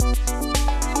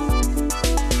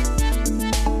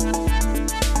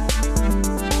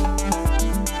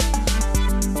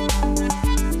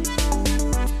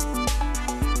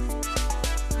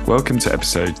Welcome to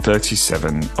episode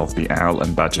 37 of the Owl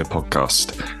and Badger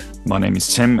podcast. My name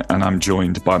is Tim and I'm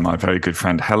joined by my very good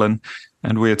friend Helen,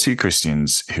 and we are two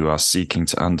Christians who are seeking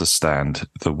to understand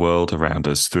the world around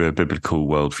us through a biblical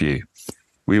worldview.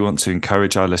 We want to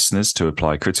encourage our listeners to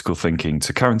apply critical thinking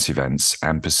to current events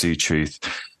and pursue truth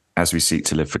as we seek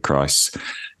to live for Christ.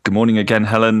 Good morning again,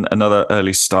 Helen. Another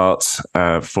early start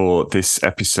for this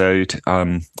episode.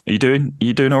 Are you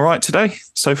doing all right today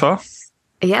so far?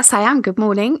 Yes, I am. Good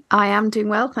morning. I am doing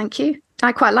well, thank you.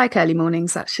 I quite like early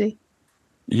mornings, actually.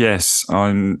 Yes,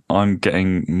 I'm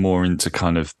getting more into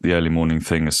kind of the early morning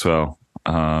thing as well.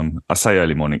 I say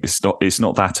early morning. It's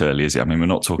not that early, is it? I mean, we're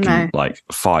not talking like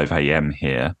 5 a.m.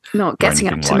 here. Not getting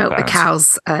up to milk the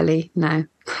cows early. No.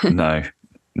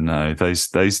 No. Those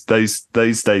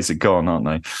days are gone, aren't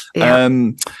they? Yeah.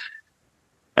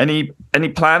 Any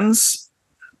plans?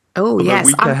 Oh, for yes.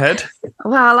 The week ahead?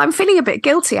 Well, I'm feeling a bit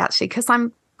guilty actually because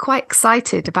I'm quite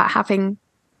excited about having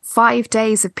 5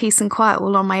 days of peace and quiet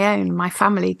all on my own. My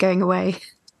family going away.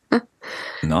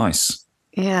 Nice.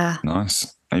 Yeah.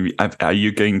 Nice. Are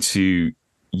you going to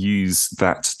use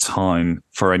that time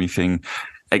for anything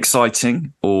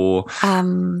exciting or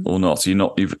not? You've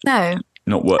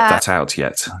not worked that out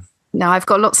yet. No, I've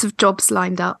got lots of jobs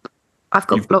lined up. I've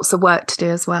got lots of work to do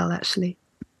as well, actually.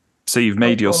 So you've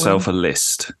made yourself a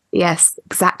list. Yes,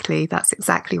 exactly. That's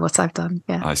exactly what I've done.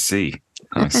 Yeah. I see.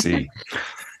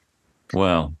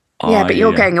 Well, yeah, but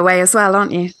you're going away as well,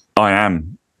 aren't you? I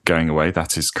am going away.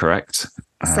 That is correct.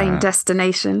 Same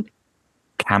destination.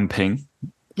 Camping.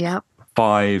 Yeah.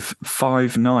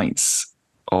 5 nights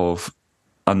of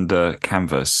under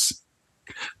canvas.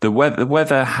 The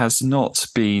weather has not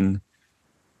been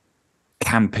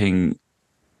camping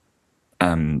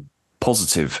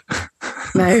positive.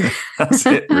 No. That's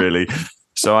it, really.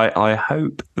 So I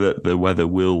hope that the weather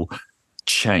will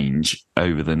change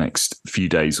over the next few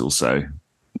days or so.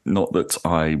 Not that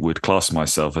I would class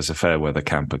myself as a fair weather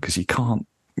camper, because you can't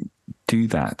do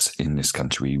that in this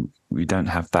country. We don't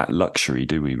have that luxury,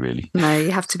 do we, really? No,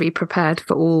 you have to be prepared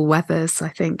for all weathers, I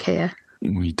think, here.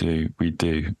 We do.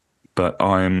 But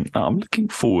I'm looking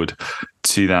forward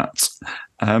to that.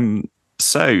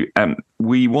 So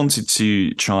we wanted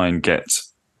to try and get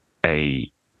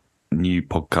a new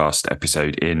podcast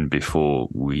episode in before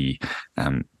we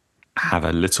have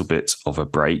a little bit of a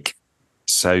break.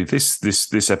 So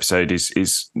this episode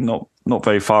is not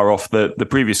very far off the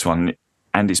previous one,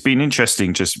 and it's been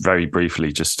interesting. Just very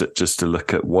briefly, just to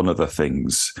look at one of the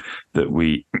things that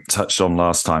we touched on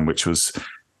last time, which was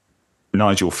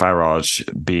Nigel Farage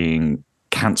being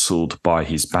cancelled by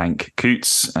his bank,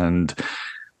 Coutts, and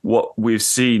what we've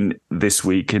seen this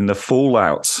week in the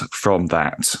fallout from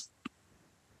that.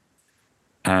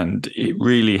 And it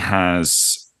really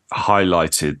has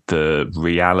highlighted the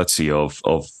reality of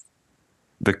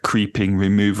the creeping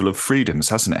removal of freedoms,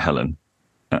 hasn't it, Helen?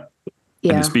 Yeah.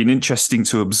 And it's been interesting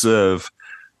to observe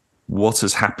what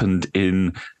has happened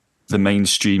in the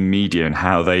mainstream media and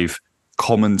how they've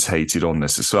commentated on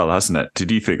this as well, hasn't it?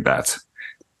 Did you think that?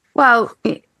 Well,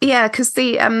 yeah, because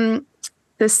the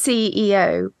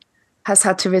CEO has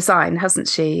had to resign, hasn't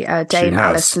she? Dame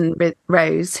Alison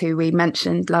Rose, who we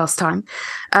mentioned last time.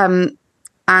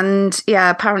 And yeah,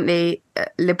 apparently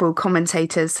Liberal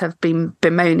commentators have been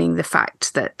bemoaning the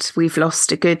fact that we've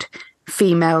lost a good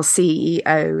female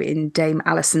CEO in Dame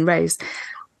Alison Rose,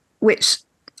 which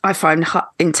I find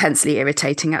intensely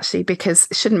irritating, actually, because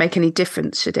it shouldn't make any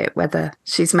difference, should it, whether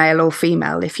she's male or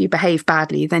female? If you behave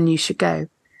badly, then you should go.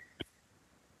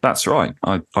 That's right.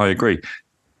 I agree.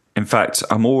 In fact,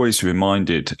 I'm always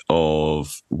reminded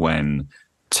of when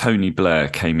Tony Blair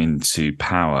came into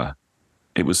power.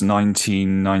 It was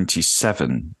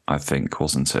 1997, I think,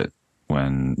 wasn't it,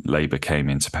 when Labour came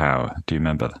into power? Do you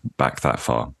remember back that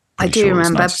far? I do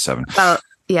remember. Well,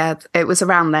 yeah, it was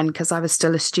around then because I was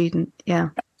still a student.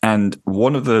 Yeah. And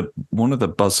one of the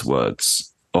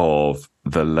buzzwords of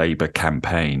the Labour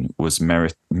campaign was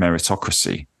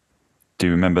meritocracy. Do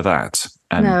you remember that?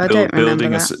 And no, I don't remember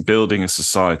that. Building a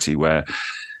society where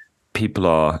people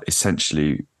are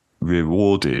essentially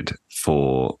rewarded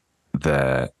for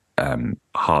their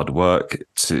hard work.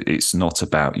 It's not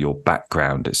about your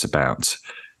background. It's about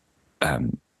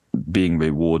being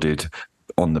rewarded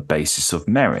on the basis of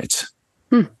merit.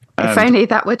 If only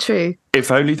that were true.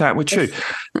 If only that were true.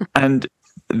 And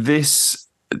these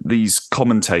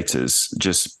commentators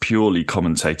just purely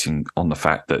commentating on the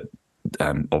fact that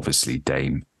obviously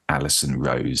Dame Alison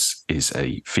Rose is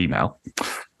a female,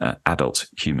 adult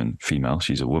human female.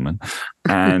 She's a woman,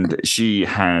 and she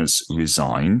has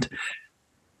resigned.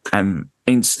 And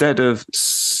instead of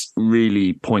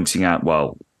really pointing out,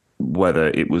 well, whether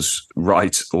it was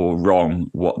right or wrong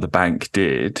what the bank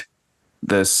did,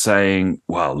 they're saying,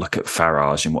 well, look at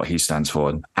Farage and what he stands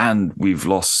for. And we've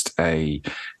lost a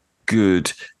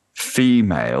good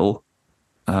female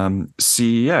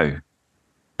CEO.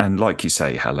 And like you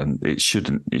say, Helen, it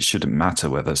shouldn't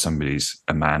matter whether somebody's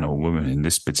a man or woman in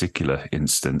this particular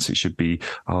instance. It should be,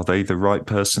 are they the right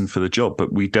person for the job?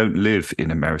 But we don't live in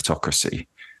a meritocracy.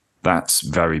 That's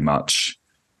very much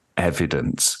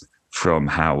evident from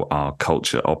how our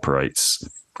culture operates.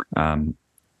 And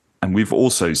we've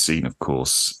also seen, of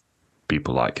course,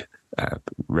 people like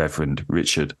Reverend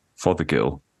Richard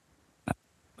Fothergill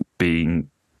being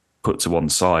put to one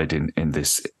side in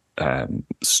this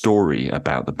story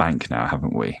about the bank now,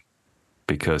 haven't we?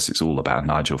 Because it's all about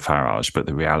Nigel Farage, but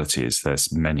the reality is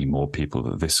there's many more people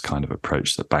that this kind of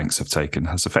approach that banks have taken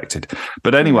has affected.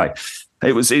 But anyway,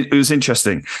 it was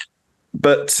interesting.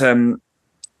 But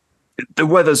the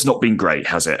weather's not been great,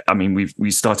 has it? I mean,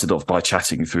 we started off by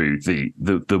chatting through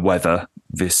the weather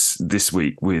this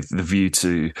week with the view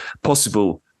to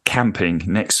possible camping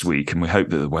next week, and we hope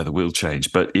that the weather will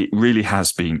change. But it really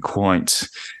has been quite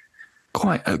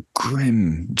a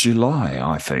grim July,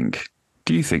 I think.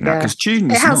 Do you think that? Because June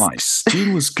was nice.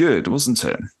 June was good, wasn't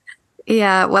it?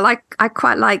 Yeah, well, I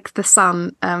quite like the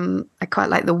sun. I quite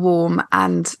like the warm,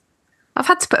 and I've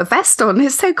had to put a vest on.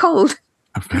 It's so cold.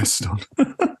 A vest on.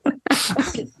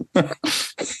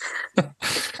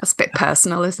 That's a bit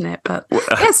personal, isn't it? But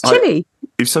it's chilly.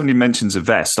 If somebody mentions a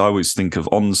vest, I always think of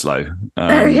Onslow.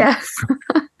 Oh, yeah.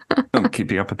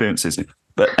 Keeping up appearances.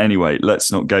 But anyway,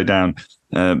 let's not go down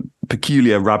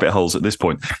peculiar rabbit holes at this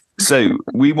point. So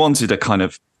we wanted a kind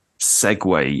of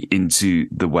segue into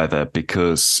the weather,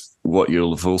 because what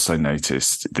you'll have also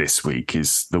noticed this week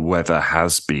is the weather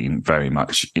has been very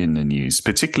much in the news,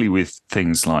 particularly with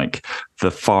things like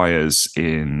the fires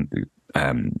in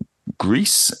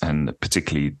Greece and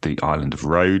particularly the island of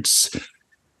Rhodes.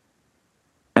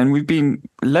 And we've been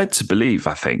led to believe,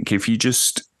 I think, if you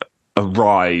just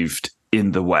arrived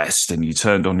in the West and you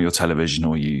turned on your television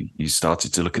or you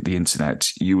started to look at the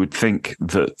internet, you would think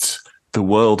that the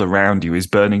world around you is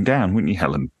burning down, wouldn't you,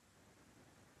 Helen?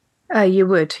 You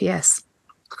would, yes.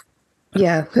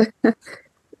 Yeah.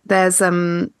 There's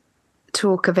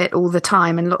talk of it all the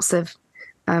time, and lots of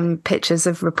pictures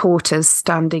of reporters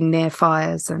standing near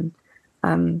fires. And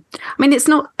I mean, it's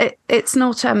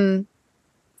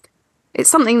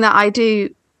something that I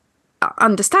do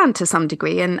understand to some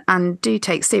degree and do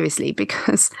take seriously,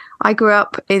 because I grew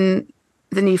up in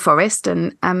the New Forest,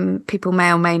 and people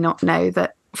may or may not know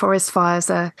that forest fires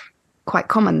are quite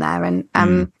common there. And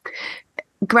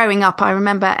growing up, I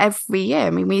remember every year,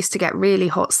 I mean, we used to get really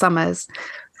hot summers,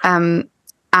 and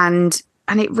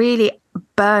it really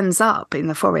burns up in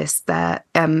the forest there.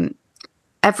 All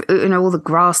the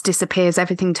grass disappears,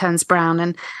 everything turns brown,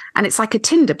 and it's like a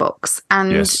tinderbox.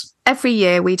 And yes. Every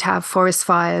year we'd have forest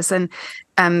fires, and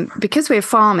because we're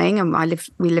farming, and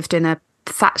we lived in a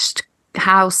thatched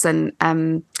house and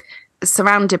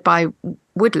surrounded by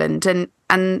woodland,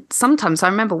 and sometimes I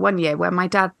remember one year where my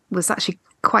dad was actually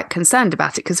quite concerned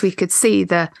about it, because we could see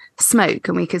the smoke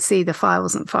and we could see the fire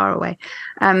wasn't far away.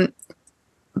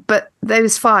 But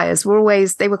those fires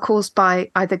were caused by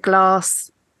either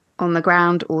glass on the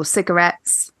ground, or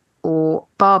cigarettes, or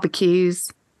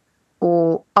barbecues,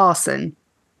 or arson.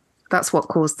 That's what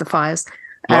caused the fires.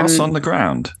 Glass on the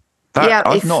ground?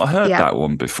 I've not heard that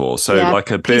one before. So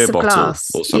like a beer bottle or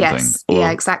something? Yes, yeah,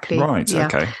 exactly. Right, yeah.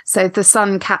 Okay. So if the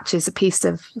sun catches a piece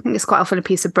of, I think it's quite often a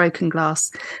piece of broken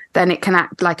glass, then it can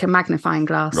act like a magnifying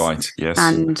glass. Right, yes.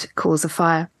 And cause a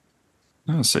fire.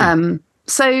 I see.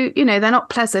 So, they're not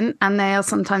pleasant, and they are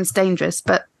sometimes dangerous,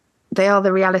 but they are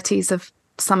the realities of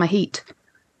summer heat.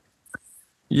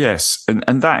 Yes,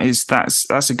 and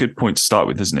that's a good point to start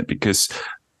with, isn't it? Because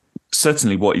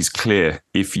certainly what is clear,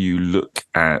 if you look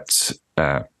at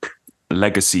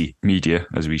legacy media,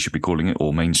 as we should be calling it,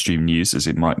 or mainstream news, as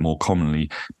it might more commonly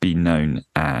be known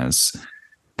as,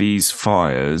 these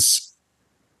fires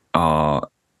are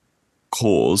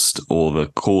caused, or the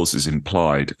cause is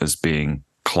implied as being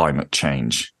climate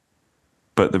change.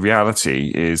 But the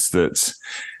reality is that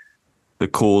the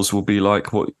cause will be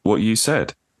like what you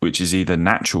said, which is either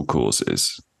natural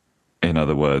causes. In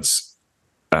other words,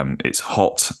 it's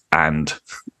hot and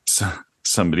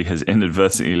somebody has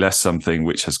inadvertently left something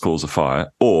which has caused a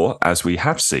fire, or, as we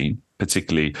have seen,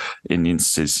 particularly in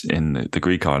instances in the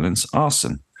Greek islands,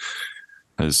 arson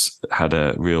has had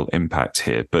a real impact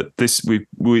here. But this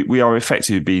we are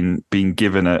effectively being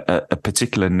given a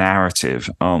particular narrative,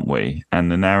 aren't we?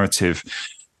 And the narrative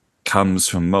comes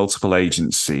from multiple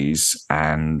agencies,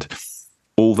 and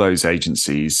all those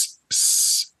agencies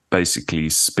basically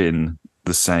spin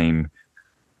the same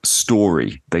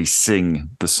story. They sing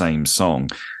the same song.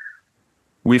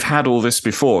 We've had all this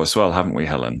before as well, haven't we,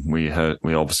 Helen? We had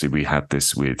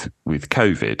this with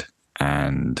COVID,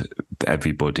 and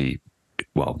everybody,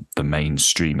 well, the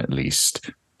mainstream at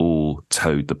least, all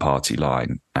towed the party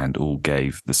line and all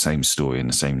gave the same story and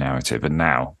the same narrative. And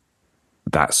now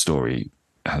that story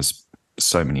has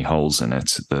so many holes in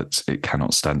it that it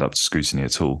cannot stand up to scrutiny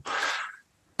at all.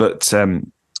 But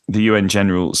the UN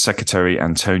General Secretary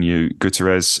Antonio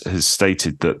Guterres has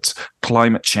stated that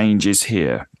climate change is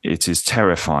here. It is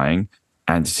terrifying,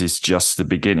 and it is just the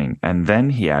beginning. And then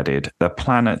he added, the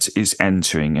planet is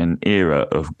entering an era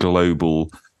of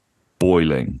global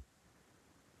boiling.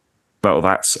 Well,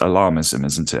 that's alarmism,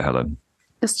 isn't it, Helen?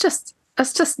 It's just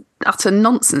utter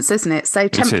nonsense, isn't it? So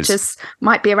temperatures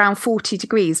might be around 40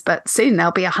 degrees, but soon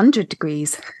they'll be 100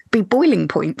 degrees. Be boiling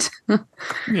point.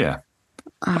 Yeah.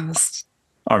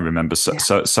 I remember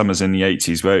summers in the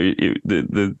 80s where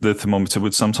the thermometer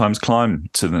would sometimes climb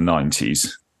to the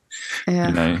 90s. Yeah.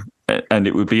 You know, and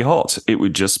it would be hot. It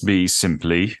would just be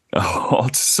simply a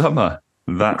hot summer.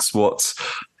 That's what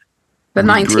the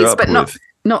 90s, but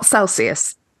not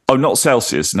Celsius. Oh, not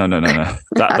Celsius. No.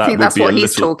 I think that's what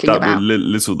he's talking about. That would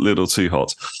be little too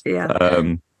hot.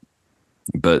 Yeah.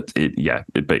 But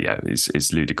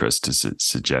it's ludicrous to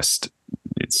suggest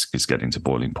it's getting to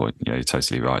boiling point. Yeah, you're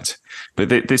totally right. But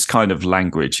this kind of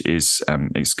language is,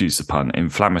 excuse the pun,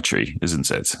 inflammatory,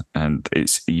 isn't it? And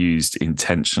it's used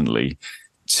intentionally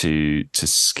to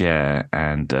scare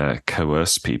and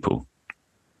coerce people.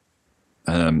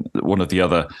 One of the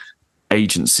other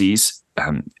agencies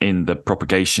in the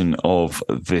propagation of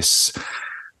this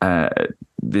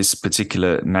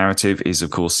particular narrative is,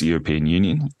 of course, the European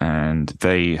Union, and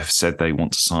they have said they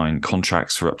want to sign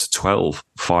contracts for up to 12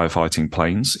 firefighting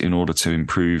planes in order to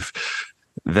improve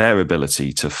their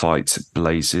ability to fight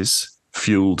blazes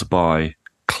fueled by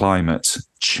climate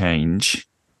change.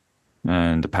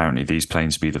 And apparently these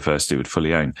planes will be the first they would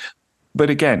fully own. But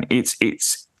again,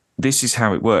 this is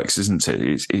how it works, isn't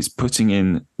it? It's putting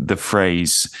in the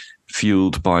phrase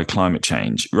fueled by climate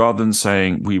change rather than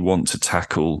saying we want to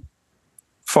tackle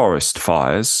forest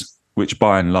fires, which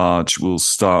by and large will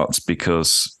start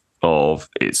because of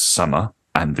it's summer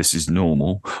and this is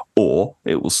normal, or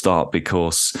it will start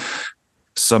because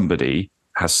somebody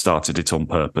has started it on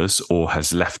purpose or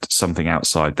has left something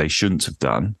outside they shouldn't have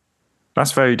done.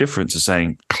 That's very different to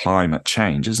saying climate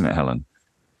change, isn't it, Helen?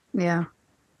 Yeah.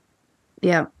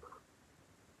 Yeah.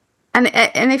 And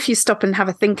if you stop and have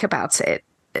a think about it,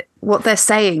 what they're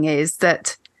saying is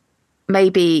that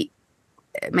maybe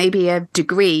a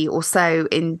degree or so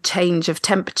in change of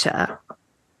temperature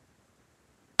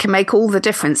can make all the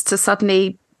difference to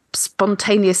suddenly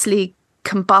spontaneously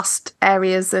combust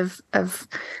areas of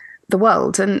the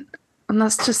world, and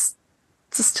that's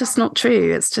just not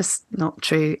true. It's just not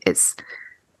true. It's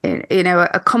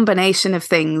a combination of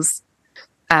things,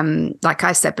 like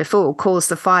I said before, cause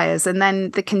the fires, and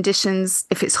then the conditions.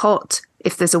 If it's hot,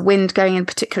 if there's a wind going in a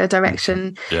particular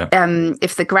direction,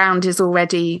 if the ground is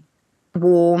already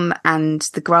warm and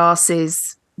the grass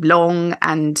is long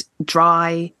and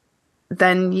dry,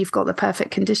 then you've got the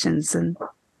perfect conditions. And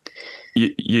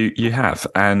you have,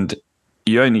 and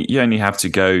you only have to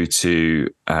go to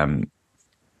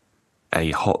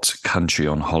a hot country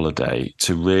on holiday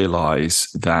to realize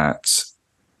that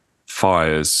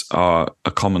fires are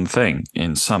a common thing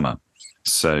in summer.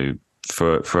 So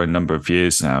for a number of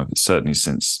years now, certainly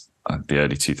since the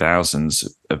early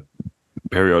 2000s, have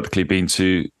periodically been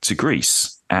to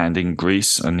Greece. And in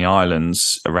Greece and the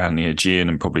islands around the Aegean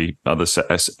and probably other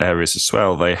areas as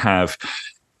well, they have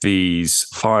these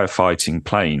firefighting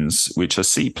planes, which are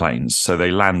seaplanes. So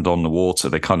they land on the water,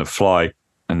 they kind of fly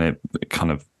and they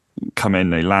kind of come in,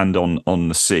 they land on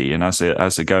the sea. And as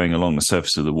they're going along the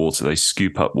surface of the water, they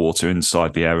scoop up water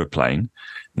inside the aeroplane.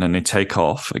 And then they take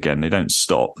off. Again, they don't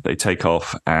stop. They take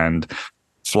off and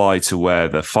fly to where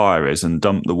the fire is and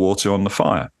dump the water on the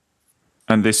fire.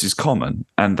 And this is common.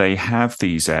 And they have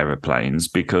these aeroplanes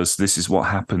because this is what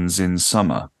happens in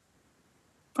summer.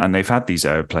 And they've had these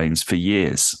aeroplanes for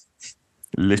years,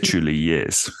 literally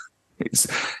years.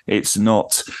 It's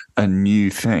not a new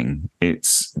thing.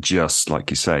 It's just,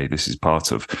 like you say, this is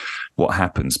part of what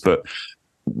happens. But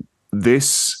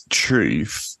this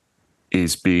truth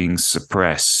is being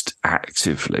suppressed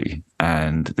actively.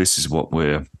 And this is what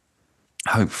we're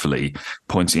hopefully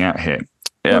pointing out here.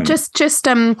 Well,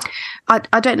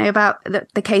 I don't know about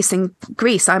the case in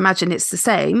Greece. I imagine it's the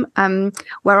same.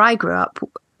 Where I grew up,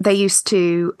 they used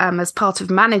to, as part of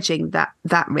managing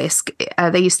that risk,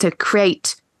 they used to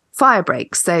create fire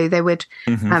breaks. So they would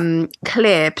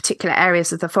clear particular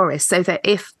areas of the forest so that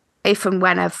if and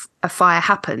when a fire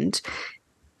happened,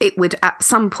 it would at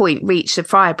some point reach a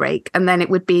fire break, and then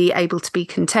it would be able to be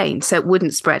contained, so it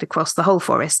wouldn't spread across the whole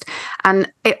forest.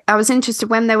 And I was interested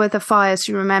when there were the fires,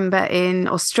 you remember, in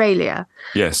Australia.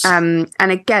 Yes. And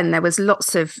again, there was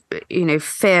lots of,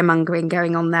 fear mongering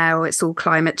going on there, or it's all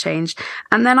climate change.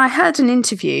 And then I heard an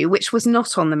interview, which was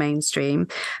not on the mainstream,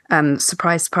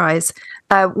 surprise, surprise,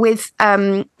 with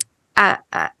a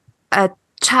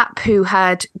chap who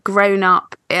had grown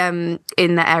up in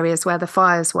the areas where the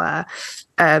fires were.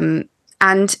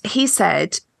 And he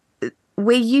said,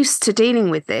 we're used to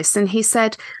dealing with this. And he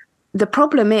said, the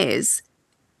problem is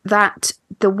that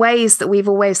the ways that we've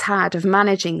always had of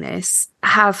managing this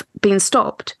have been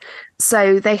stopped.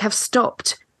 So they have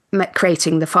stopped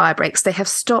creating the fire breaks. They have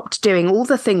stopped doing all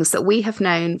the things that we have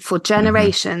known for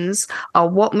generations are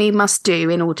what we must do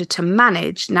in order to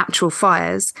manage natural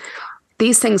fires.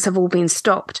 These things have all been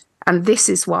stopped. And this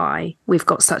is why we've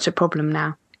got such a problem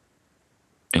now.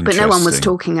 But no one was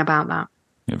talking about that.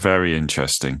 Very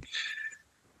interesting.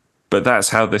 But that's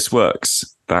how this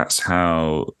works. That's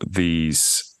how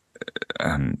these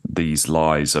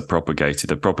lies are propagated.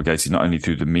 They're propagated not only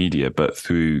through the media, but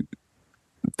through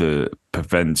the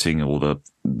preventing or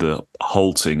the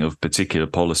halting of particular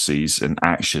policies and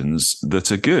actions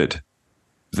that are good,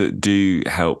 that do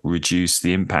help reduce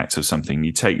the impact of something.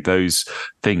 You take those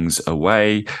things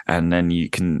away, and then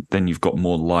you've got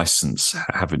more license,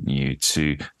 haven't you,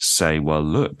 to say, well,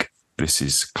 look, this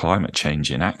is climate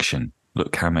change in action.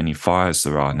 Look how many fires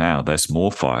there are now. There's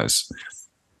more fires.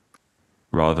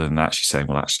 Rather than actually saying,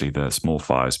 well, actually, there's more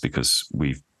fires because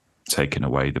we've taken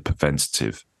away the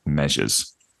preventative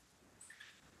measures.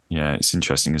 Yeah, it's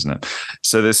interesting, isn't it?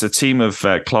 So there's a team of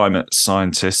climate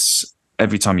scientists.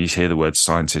 Every time you hear the word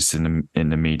scientist in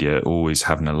the media, always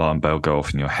have an alarm bell go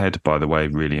off in your head, by the way,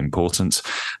 really important.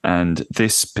 And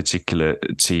this particular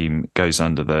team goes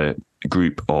under the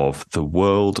group of the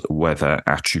World Weather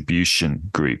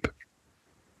Attribution Group.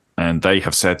 And they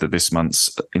have said that this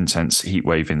month's intense heat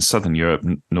wave in Southern Europe,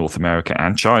 North America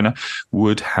and China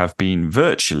would have been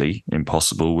virtually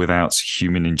impossible without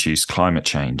human-induced climate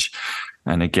change.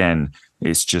 And again,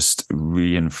 it's just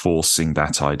reinforcing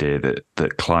that idea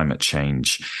that climate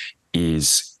change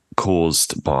is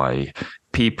caused by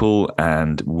people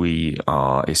and we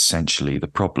are essentially the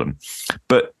problem.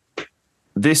 But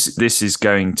this is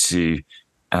going to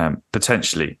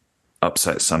potentially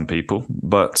upset some people,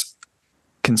 but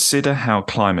consider how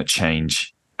climate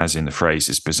change, as in the phrase,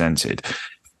 is presented.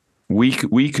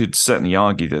 We could certainly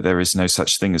argue that there is no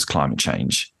such thing as climate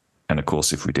change. And of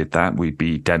course, if we did that, we'd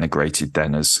be denigrated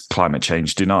then as climate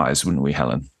change deniers, wouldn't we,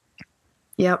 Helen?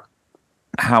 Yep.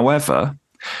 However,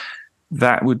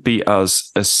 that would be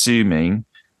us assuming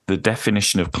the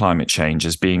definition of climate change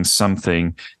as being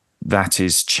something that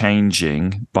is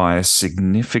changing by a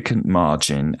significant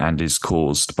margin and is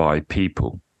caused by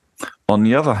people. On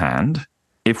the other hand,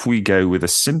 if we go with a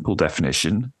simple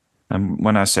definition, and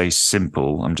when I say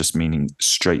simple, I'm just meaning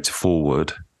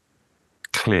straightforward,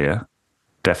 clear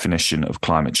definition of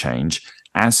climate change,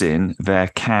 as in there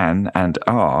can and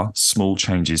are small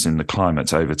changes in the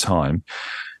climate over time,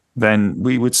 then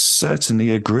we would certainly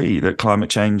agree that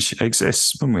climate change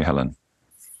exists, wouldn't we, Helen?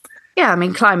 Yeah, I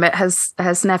mean, climate has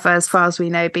never, as far as we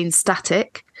know, been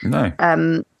static. No.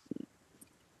 And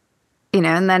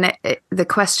then the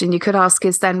question you could ask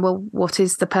is then, well, what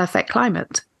is the perfect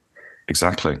climate?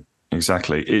 Exactly.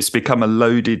 It's become a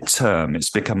loaded term. It's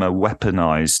become a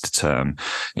weaponized term.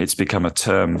 It's become a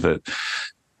term that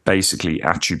basically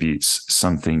attributes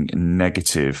something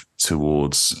negative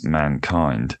towards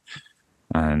mankind.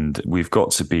 And we've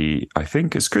got to be, I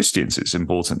think, as Christians, it's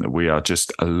important that we are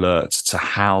just alert to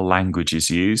how language is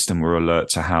used and we're alert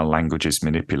to how language is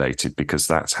manipulated, because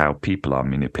that's how people are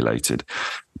manipulated.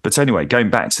 But anyway, going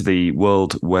back to the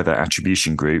World Weather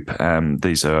Attribution Group,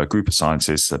 these are a group of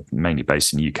scientists that are mainly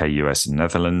based in the UK, US, and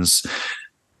Netherlands.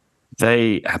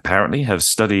 They apparently have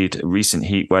studied recent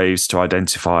heat waves to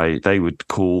identify, they would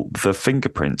call, the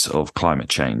fingerprint of climate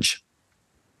change.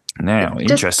 Now,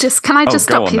 interesting. Can I just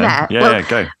stop you there? Yeah,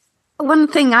 go. One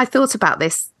thing I thought about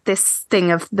this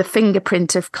thing of the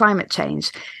fingerprint of climate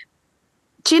change.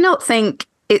 Do you not think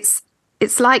it's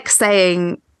like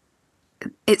saying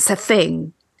it's a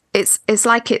thing? It's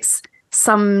like it's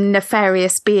some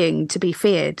nefarious being to be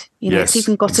feared. It's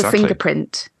even got a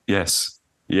fingerprint. Yes.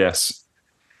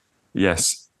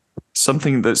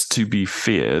 Something that's to be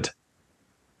feared,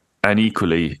 and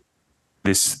equally,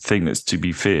 this thing that's to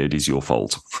be feared is your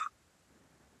fault,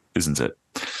 isn't it?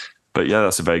 But yeah,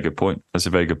 that's a very good point.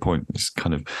 It's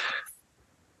kind of,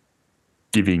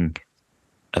 giving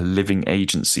a living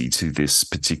agency to this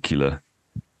particular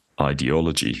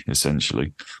ideology,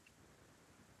 essentially.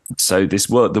 So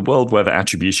the World Weather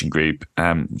Attribution Group,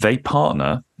 they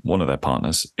partner. One of their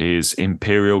partners is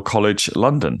Imperial College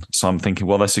London. So I'm thinking,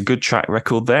 well, there's a good track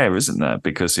record there, isn't there?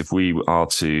 Because if we are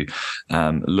to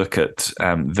look at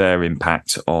their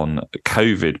impact on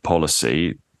COVID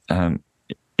policy,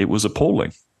 it was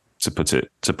appalling, to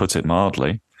put it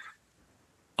mildly.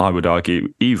 I would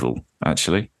argue evil,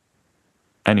 actually.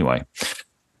 Anyway,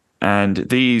 and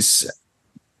these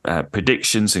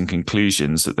predictions and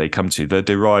conclusions that they come to, they're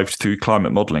derived through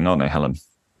climate modelling, aren't they, Helen?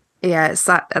 Yeah, it's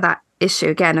that issue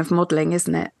again of modelling,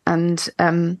 isn't it? And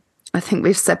I think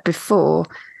we've said before,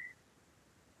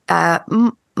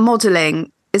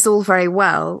 modelling is all very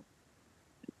well,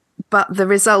 but the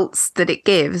results that it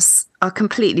gives are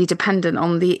completely dependent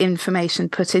on the information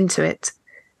put into it.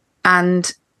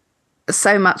 And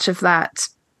so much of that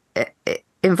it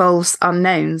involves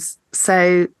unknowns.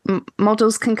 So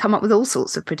models can come up with all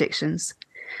sorts of predictions,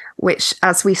 which,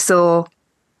 as we saw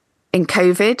in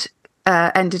COVID,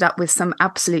 ended up with some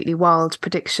absolutely wild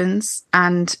predictions,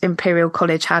 and Imperial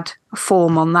College had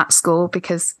form on that score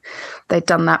because they'd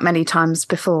done that many times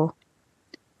before.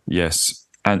 Yes.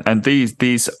 And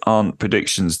these aren't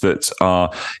predictions that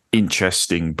are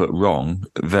interesting but wrong.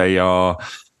 They are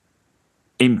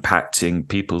impacting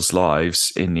people's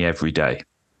lives in the everyday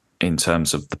in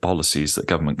terms of the policies that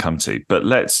government come to. But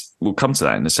we'll come to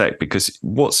that in a sec, because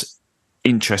what's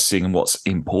interesting and what's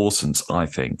important, I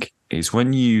think, is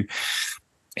when you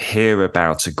hear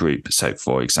about a group, so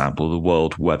for example, the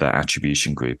World Weather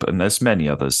Attribution Group, and there's many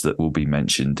others that will be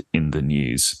mentioned in the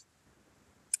news.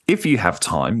 If you have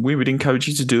time, we would encourage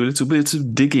you to do a little bit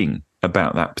of digging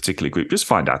about that particular group. Just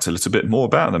find out a little bit more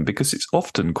about them, because it's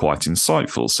often quite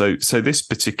insightful. So this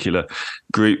particular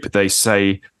group, they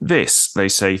say this. They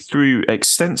say, through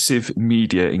extensive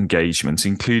media engagement,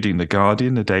 including The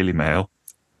Guardian, The Daily Mail,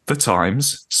 The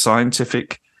Times,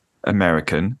 Scientific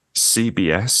American,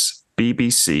 CBS,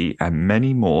 BBC, and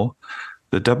many more,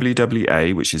 the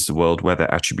WWA, which is the World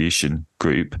Weather Attribution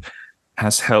Group,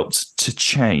 has helped to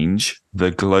change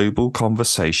the global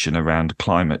conversation around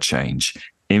climate change,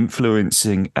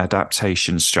 influencing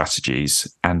adaptation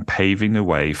strategies and paving the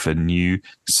way for new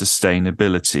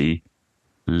sustainability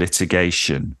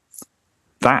litigation.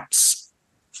 That's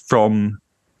from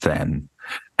them.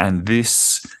 And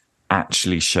this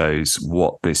actually shows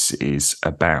what this is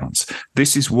about.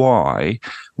 This is why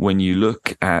when you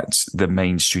look at the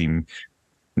mainstream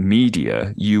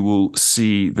media, you will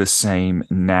see the same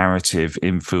narrative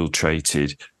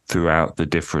infiltrated throughout the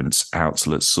different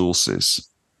outlet sources.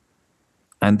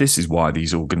 And this is why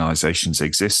these organizations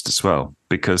exist as well,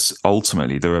 because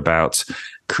ultimately they're about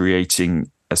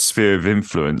creating a sphere of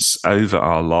influence over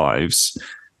our lives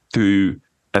through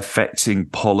affecting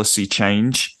policy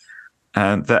change,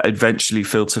 and that eventually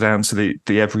filter down to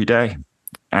the everyday.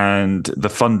 And the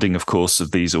funding, of course,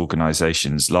 of these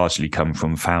organizations largely come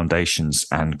from foundations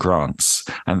and grants.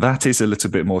 And that is a little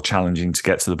bit more challenging to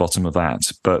get to the bottom of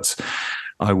that. But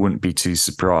I wouldn't be too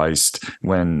surprised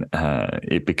when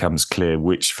it becomes clear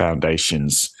which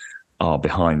foundations are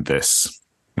behind this.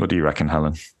 What do you reckon,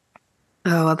 Helen?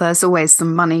 Oh, well, there's always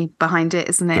some money behind it,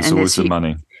 isn't it? There's always the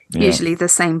money. Yeah. Usually the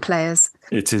same players.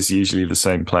 It is usually the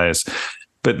same players.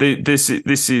 But it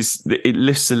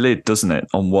lifts the lid, doesn't it,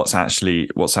 on what's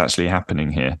actually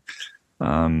happening here,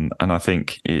 and I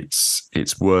think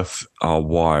it's worth our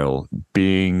while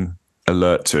being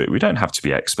alert to it. We don't have to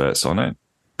be experts on it,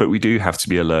 but we do have to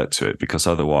be alert to it, because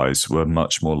otherwise we're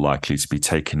much more likely to be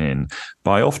taken in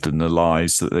by often the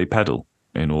lies that they peddle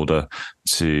in order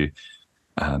to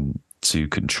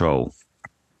control.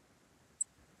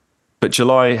 But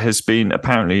July has been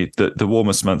apparently the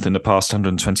warmest month in the past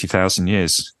 120,000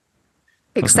 years.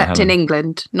 Except in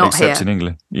England, not here. Except in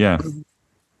England, yeah.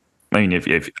 I mean, if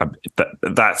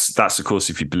that's of course,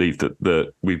 if you believe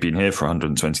that we've been here for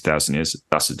 120,000 years,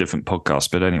 that's a different podcast.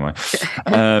 But anyway,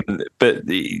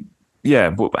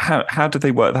 how did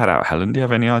they work that out, Helen? Do you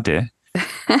have any idea?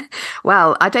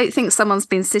 Well, I don't think someone's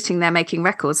been sitting there making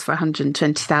records for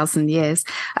 120,000 years.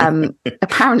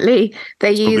 Apparently,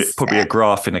 they use probably a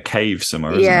graph in a cave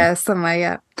somewhere. Yeah, somewhere.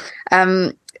 Yeah,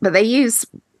 but they use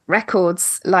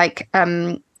records like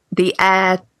the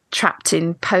air trapped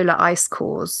in polar ice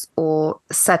cores or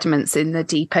sediments in the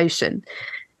deep ocean,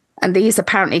 and these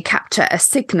apparently capture a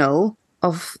signal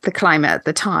of the climate at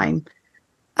the time.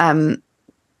 Now,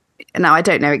 I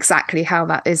don't know exactly how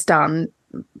that is done.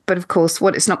 But of course,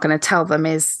 what it's not going to tell them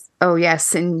is, oh,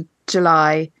 yes, in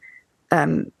July,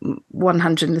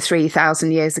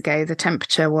 103,000 years ago, the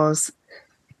temperature was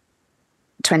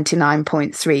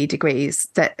 29.3 degrees,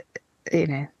 that,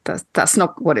 that's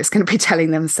not what it's going to be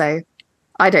telling them. So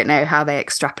I don't know how they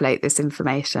extrapolate this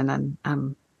information.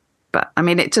 But I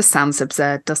mean, it just sounds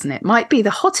absurd, doesn't it? Might be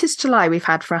the hottest July we've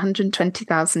had for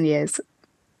 120,000 years.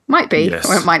 Might be, yes.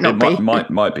 Or it might not be.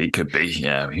 Might be, could be.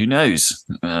 Yeah, who knows?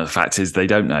 The fact is, they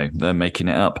don't know. They're making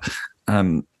it up.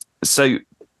 So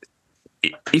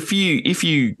if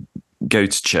you go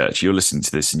to church, you're listening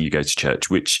to this and you go to church,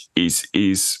 which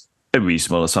is a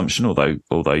reasonable assumption,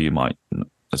 although you might,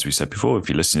 as we said before, if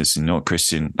you're listening to this and you're not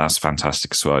Christian, that's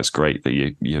fantastic as well. It's great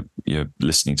that you're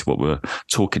listening to what we're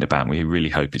talking about. We really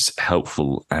hope it's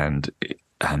helpful and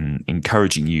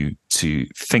encouraging you to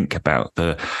think about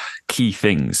the key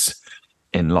things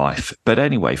in life. But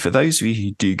anyway, for those of you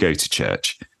who do go to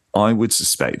church, I would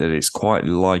suspect that it's quite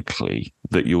likely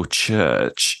that your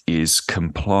church is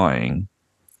complying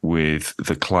with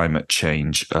the climate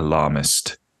change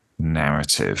alarmist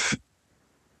narrative.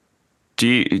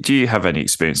 Do you have any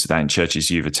experience of that in churches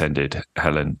you've attended,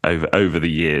 Helen, over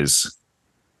the years?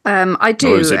 I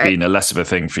do. Or has it been a less of a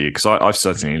thing for you? Because I've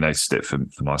certainly noticed it for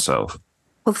myself.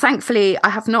 Well, thankfully, I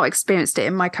have not experienced it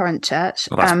in my current church.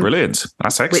 Well, that's brilliant.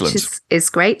 That's excellent. Which is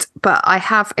great. But I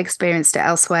have experienced it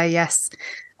elsewhere, yes.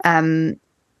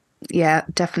 Yeah,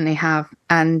 definitely have.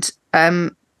 And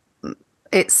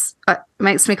it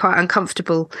makes me quite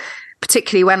uncomfortable,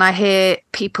 particularly when I hear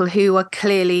people who are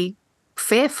clearly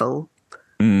fearful.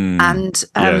 And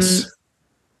yes.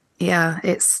 Yeah,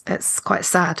 it's quite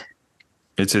sad.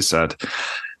 It is sad.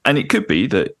 And it could be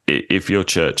that if your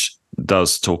church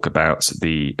does talk about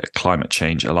the climate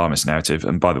change alarmist narrative,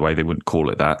 and by the way, they wouldn't call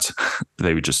it that,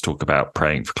 they would just talk about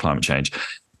praying for climate change.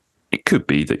 It could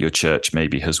be that your church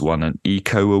maybe has won an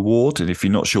Eco Award. And if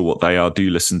you're not sure what they are, do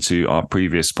listen to our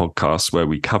previous podcast where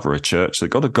we cover a church that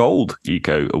got a gold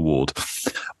Eco Award.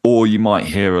 Or you might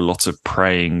hear a lot of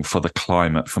praying for the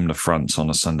climate from the front on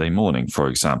a Sunday morning, for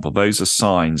example. Those are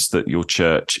signs that your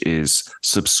church is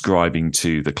subscribing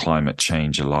to the climate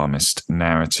change alarmist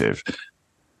narrative.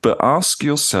 But ask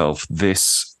yourself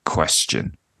this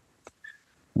question.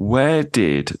 Where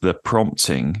did the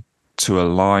prompting to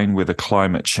align with a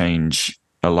climate change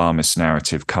alarmist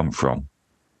narrative come from?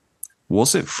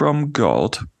 Was it from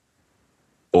God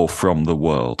or from the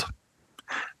world?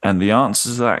 And the answer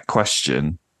to that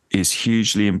question is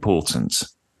hugely important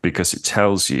because it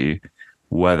tells you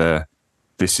whether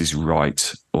this is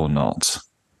right or not.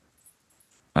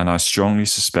 And I strongly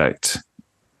suspect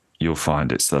you'll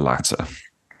find it's the latter.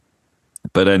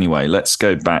 But anyway, let's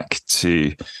go back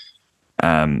to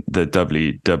the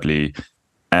WWA.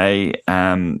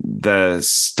 The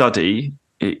study,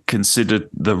 it considered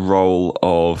the role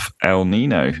of El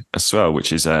Nino as well,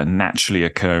 which is a naturally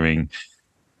occurring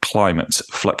climate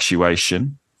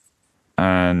fluctuation.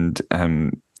 And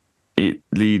it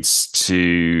leads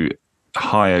to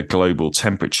higher global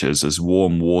temperatures as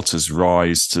warm waters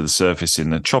rise to the surface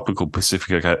in the tropical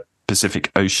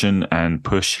Pacific Ocean and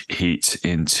push heat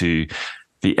into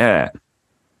the air.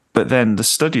 But then the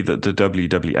study that the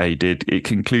WWA did, it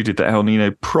concluded that El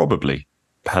Nino probably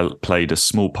played a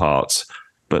small part,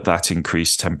 but that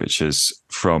increased temperatures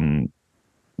from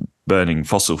burning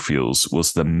fossil fuels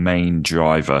was the main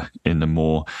driver in the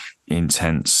more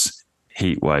intense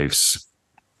heat waves.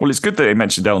 Well, it's good that they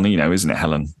mentioned El Nino, isn't it,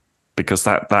 Helen? Because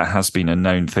that has been a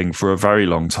known thing for a very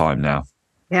long time now.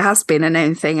 It has been a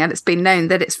known thing, and it's been known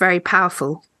that it's very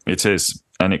powerful. It is.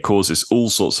 And it causes all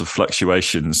sorts of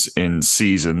fluctuations in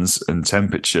seasons and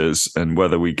temperatures and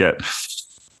whether we get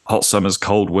hot summers,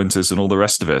 cold winters and all the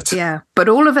rest of it. Yeah. But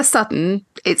all of a sudden,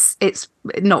 it's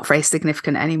not very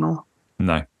significant anymore.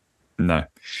 No.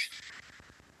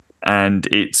 And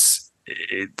it's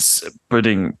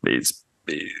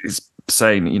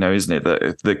saying, isn't it,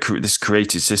 that this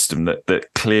created system that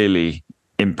clearly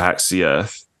impacts the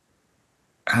Earth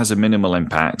has a minimal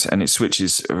impact, and it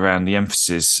switches around the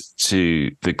emphasis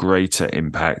to the greater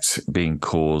impact being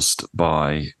caused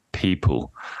by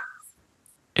people.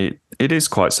 It is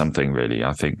quite something, really,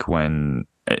 I think, when,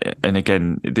 and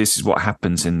again, this is what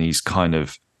happens in these kind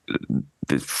of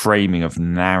the framing of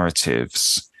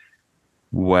narratives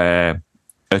where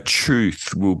a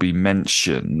truth will be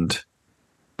mentioned,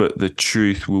 but the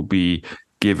truth will be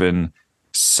given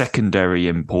secondary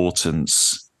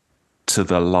importance to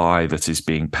the lie that is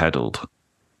being peddled.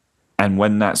 And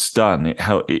when that's done,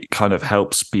 it kind of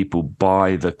helps people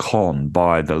buy the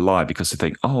lie, because they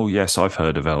think, oh, yes, I've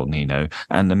heard of El Nino,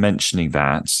 and they're mentioning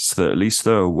that, so that at least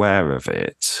they're aware of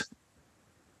it.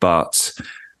 But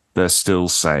they're still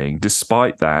saying,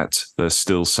 despite that, they're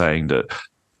still saying that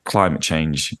climate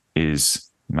change is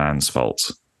man's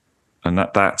fault. And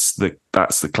that's the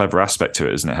clever aspect to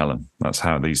it, isn't it, Helen? That's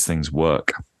how these things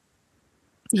work.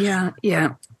 Yeah.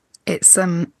 It's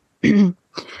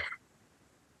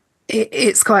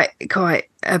it's quite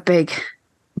a big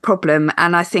problem,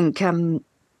 and I think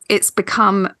it's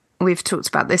become. We've talked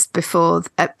about this before.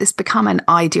 It's become an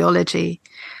ideology.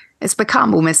 It's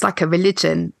become almost like a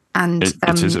religion, and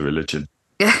it is a religion.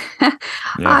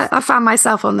 I found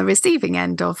myself on the receiving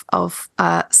end of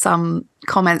some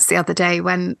comments the other day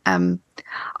when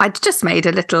I'd just made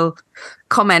a little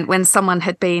comment when someone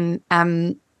had been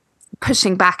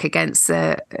pushing back against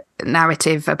the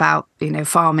narrative about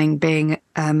farming being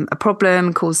a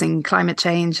problem, causing climate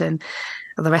change and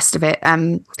the rest of it.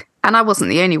 And I wasn't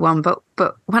the only one, but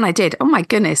when I did, oh my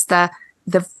goodness, the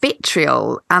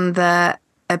vitriol and the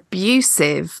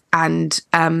abusive and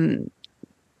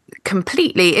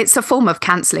completely, it's a form of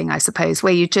cancelling, I suppose,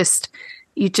 where you just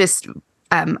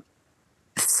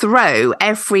throw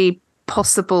every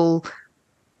possible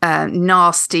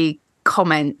nasty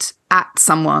comment at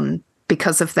someone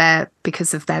because of their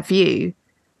view,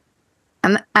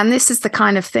 and this is the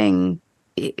kind of thing.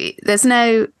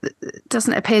 Doesn't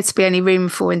appear to be any room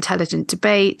for intelligent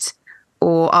debate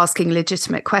or asking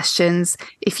legitimate questions.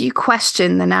 If you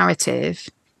question the narrative,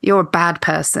 you're a bad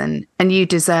person and you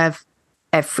deserve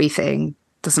everything.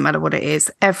 Doesn't matter what it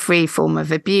is. Every form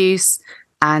of abuse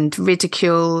and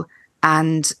ridicule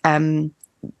and being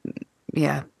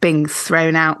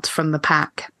thrown out from the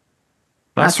pack.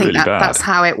 That's really bad. That's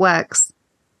how it works.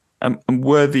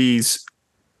 Were these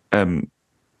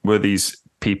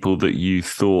people that you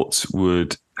thought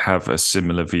would have a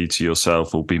similar view to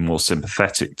yourself or be more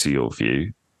sympathetic to your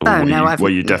view? Or were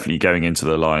you definitely going into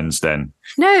the lines then?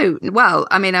 No, well,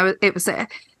 I mean,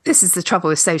 this is the trouble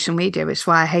with social media, which is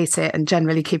why I hate it and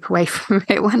generally keep away from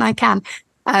it when I can.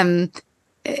 When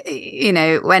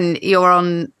you're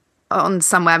on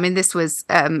somewhere, I mean, this was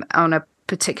on a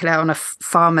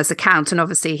farmer's account, and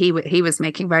obviously he was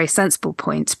making very sensible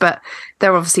points, but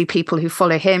there are obviously people who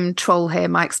follow him, troll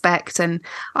him, I expect, and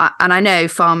I know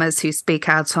farmers who speak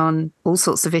out on all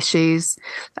sorts of issues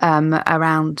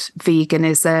around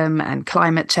veganism and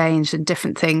climate change and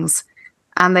different things,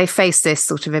 and they face this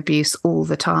sort of abuse all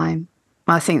the time.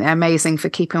 I think they're amazing for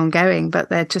keeping on going, but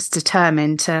they're just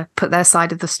determined to put their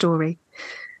side of the story.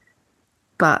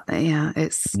 But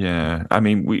I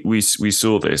mean, we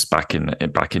saw this back in the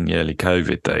early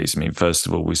COVID days. I mean, first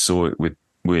of all, we saw it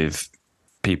with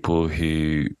people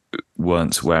who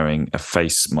weren't wearing a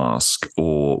face mask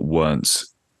or weren't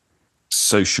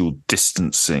social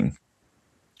distancing,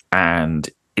 and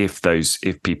if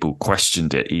people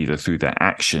questioned it either through their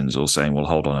actions or saying, "Well,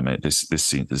 hold on a minute, this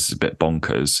is a bit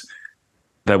bonkers,"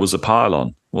 there was a pile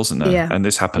on, wasn't there? Yeah. And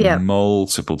this happened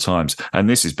multiple times. And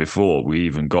this is before we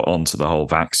even got onto the whole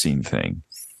vaccine thing.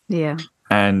 Yeah.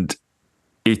 And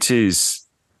it is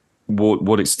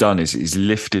what it's done is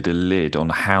lifted a lid on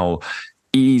how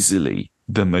easily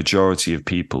the majority of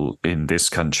people in this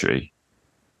country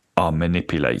are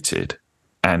manipulated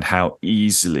and how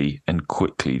easily and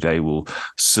quickly they will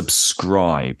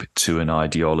subscribe to an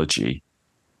ideology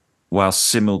while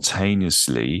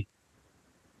simultaneously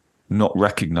not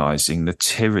recognizing the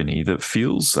tyranny that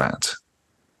fuels that.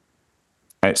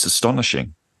 It's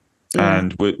astonishing. Yeah.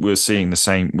 And we're seeing the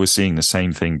same. We're seeing the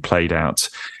same thing played out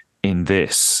in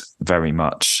this very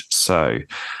much. So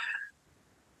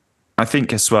I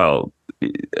think as well,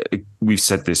 we've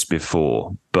said this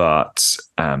before, but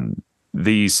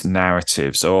these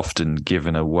narratives are often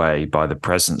given away by the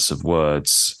presence of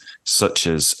words such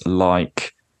as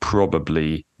like,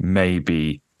 probably,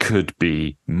 maybe, could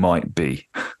be, might be.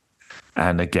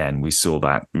 And again, we saw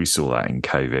that in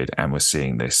COVID, and we're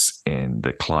seeing this in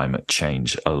the climate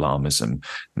change alarmism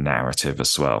narrative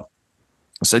as well.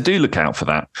 So do look out for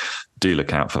that.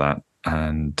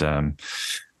 And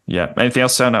anything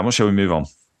else, Sarah? Or shall we move on?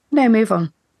 No, move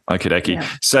on. Okay. Yeah.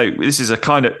 So this is a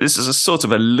sort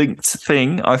of a linked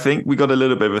thing. I think we got a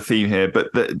little bit of a theme here, but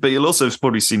you'll also have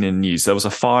probably seen in the news there was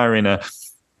a fire in a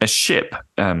ship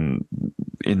from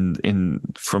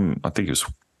I think it was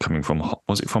coming from,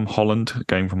 was it from Holland?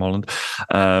 Going from Holland,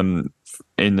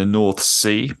 in the North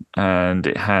Sea, and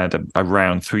it had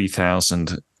around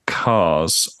 3,000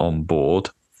 cars on board.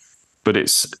 But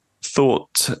it's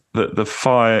thought that the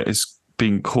fire is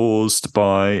being caused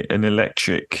by an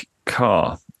electric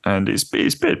car, and it's been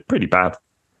a pretty bad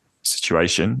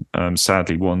situation.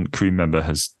 Sadly, one crew member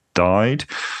has died,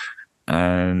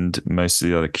 and most of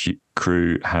the other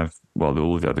crew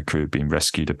all of the other crew have been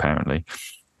rescued, apparently.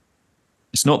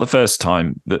 It's not the first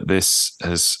time that this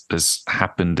has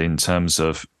happened in terms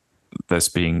of there's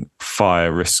being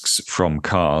fire risks from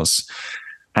cars,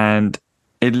 and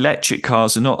electric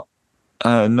cars are not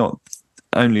not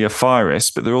only a fire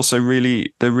risk, but they're also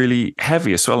they're really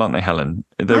heavy as well, aren't they, Helen?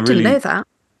 They're I didn't know that.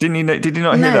 Did you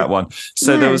not hear that one?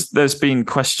 So there's been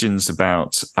questions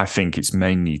about, I think it's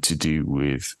mainly to do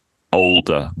with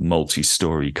older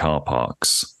multi-story car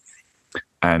parks,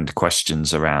 and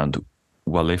questions around,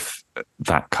 well, if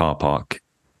that car park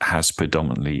has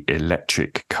predominantly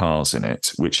electric cars in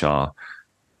it, which are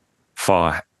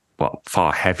far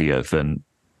heavier than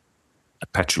a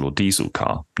petrol or diesel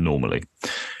car normally,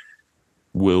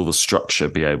 will the structure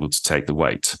be able to take the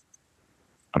weight?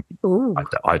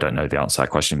 I don't know the answer to that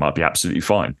question. It might be absolutely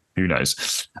fine. Who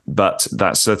knows? But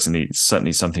that's certainly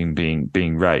something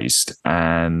being raised.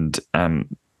 And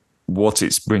what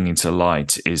it's bringing to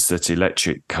light is that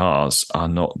electric cars are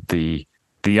not the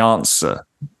answer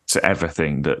to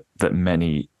everything that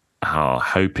many are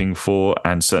hoping for,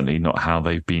 and certainly not how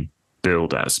they've been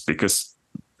billed as. Because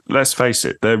let's face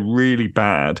it, they're really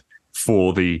bad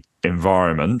for the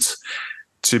environment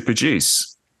to produce.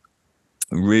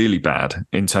 Really bad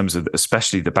in terms of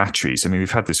especially the batteries. I mean, we've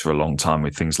had this for a long time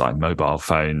with things like mobile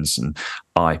phones and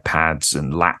iPads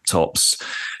and laptops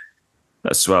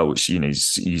as well, which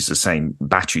use the same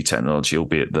battery technology,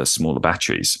 albeit the smaller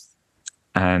batteries.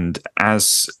 And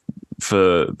as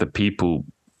for the people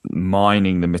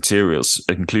mining the materials,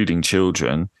 including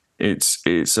children,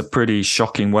 it's a pretty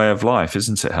shocking way of life,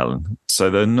 isn't it, Helen? So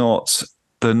they're not.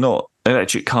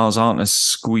 Electric cars aren't as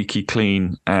squeaky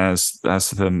clean as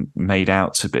they're made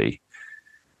out to be.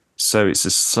 So it's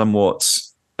a somewhat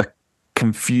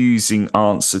confusing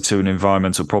answer to an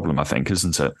environmental problem, I think,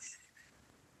 isn't it?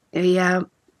 Yeah.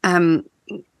 And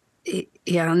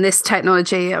this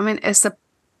technology, I mean, it's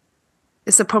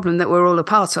a problem that we're all a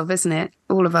part of, isn't it?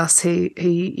 All of us who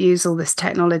use all this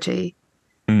technology.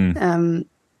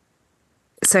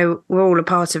 So we're all a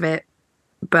part of it.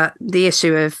 But the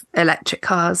issue of electric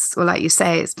cars, well, like you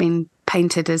say, it's been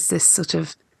painted as this sort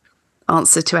of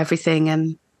answer to everything,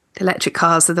 and electric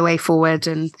cars are the way forward.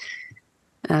 And,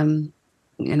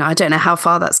 I don't know how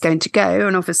far that's going to go.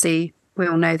 And obviously, we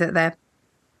all know that they're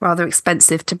rather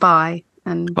expensive to buy.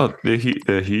 And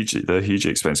they're hugely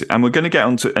expensive. And we're going to get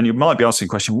on to, and you might be asking a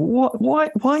question,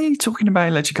 why are you talking about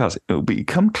electric cars? It'll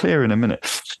become clear in a minute.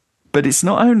 But it's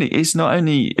not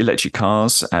only electric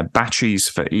cars, batteries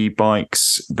for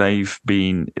e-bikes.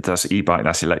 That's e-bike,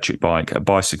 that's electric bike, a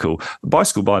bicycle. A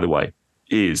bicycle, by the way,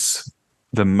 is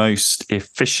the most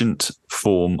efficient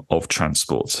form of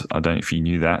transport. I don't know if you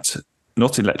knew that.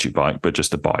 Not electric bike, but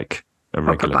just a bike, a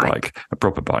regular bike, a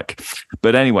proper bike.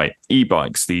 But anyway,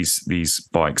 e-bikes, these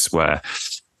bikes where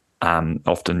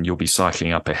often you'll be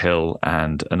cycling up a hill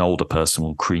and an older person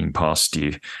will cream past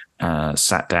you,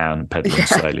 sat down, pedaling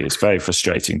slowly. It's very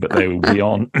frustrating, but they will be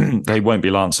on. They won't be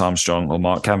Lance Armstrong or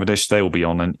Mark Cavendish. They will be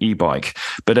on an e-bike.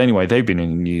 But anyway, they've been in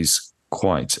the news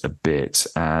quite a bit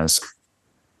as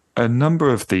a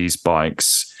number of these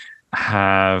bikes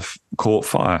have caught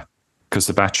fire because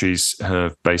the batteries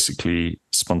have basically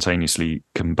spontaneously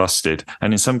combusted,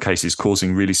 and in some cases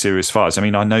causing really serious fires. I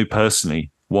mean, I know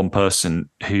personally one person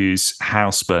whose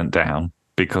house burnt down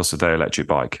because of their electric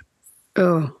bike.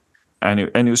 Oh. And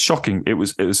it was shocking. It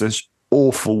was an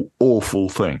awful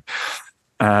thing.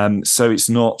 So it's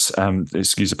not,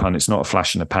 excuse the pun, it's not a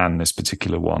flash in the pan, this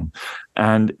particular one.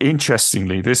 And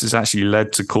interestingly, this has actually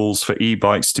led to calls for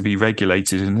e-bikes to be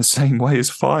regulated in the same way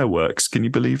as fireworks. Can you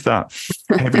believe that?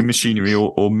 Heavy machinery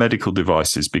or medical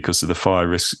devices, because of the fire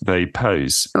risk they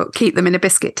pose. Or keep them in a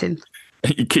biscuit tin.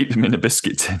 You keep them in a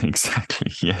biscuit tin,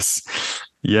 exactly. Yes.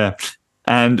 Yeah.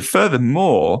 And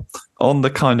furthermore, on the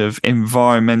kind of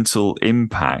environmental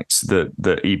impacts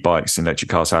that e-bikes and electric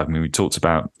cars have, I mean, we talked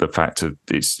about the fact that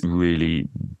it's really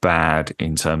bad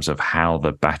in terms of how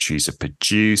the batteries are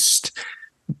produced.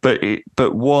 But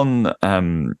one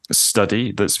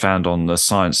study that's found on the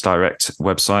Science Direct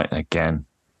website, again,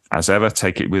 as ever,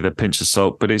 take it with a pinch of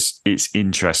salt, but it's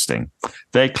interesting.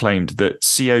 They claimed that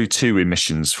CO2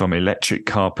 emissions from electric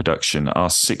car production are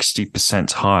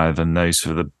 60% higher than those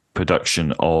for the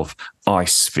production of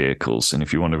ICE vehicles. And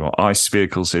if you wonder what ICE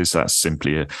vehicles is, that's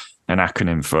simply an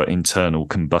acronym for internal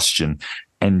combustion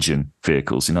engine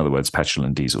vehicles. In other words, petrol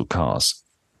and diesel cars.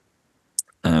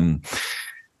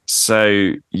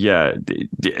 So yeah,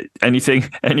 any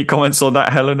comments on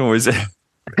that, Helen, or is it?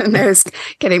 No, it's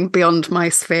getting beyond my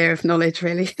sphere of knowledge,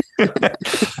 really.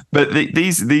 But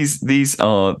these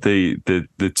are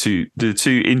the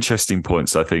two interesting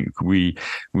points I think we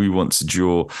want to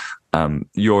draw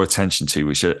your attention to,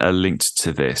 which are linked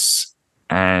to this.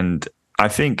 And I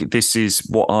think this is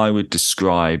what I would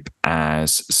describe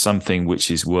as something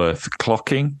which is worth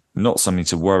clocking, not something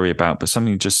to worry about, but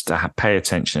something just to pay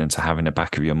attention and to have in the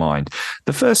back of your mind.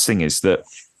 The first thing is that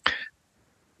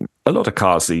a lot of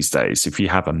cars these days, if you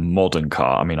have a modern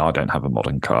car, I mean, I don't have a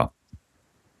modern car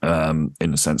in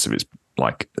the sense of it's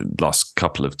like last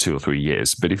couple of 2 or 3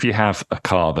 years. But if you have a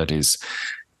car that is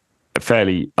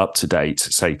fairly up to date,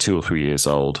 say 2 or 3 years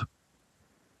old,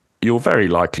 you're very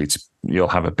likely you'll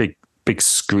have a big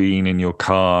screen in your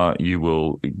car. You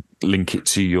will link it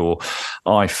to your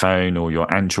iPhone or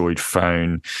your Android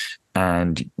phone,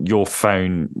 and your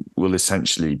phone will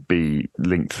essentially be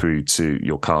linked through to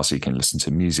your car, so you can listen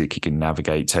to music, you can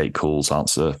navigate, take calls,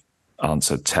 answer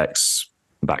texts,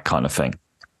 that kind of thing.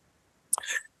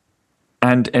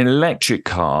 And an electric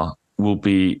car will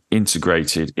be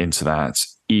integrated into that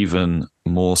even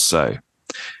more so.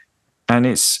 And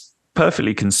it's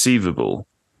perfectly conceivable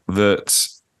that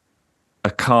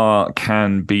a car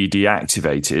can be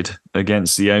deactivated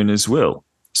against the owner's will.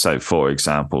 So, for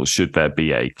example, should there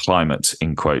be a climate,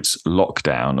 in quotes,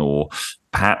 lockdown, or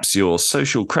perhaps your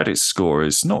social credit score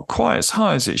is not quite as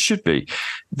high as it should be,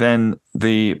 then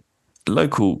the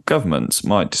local government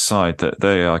might decide that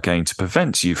they are going to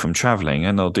prevent you from traveling,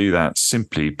 and they'll do that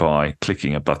simply by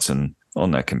clicking a button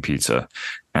on their computer,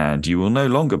 and you will no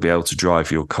longer be able to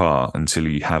drive your car until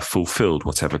you have fulfilled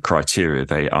whatever criteria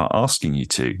they are asking you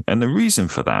to. And the reason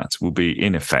for that will be,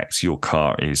 in effect, your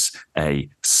car is a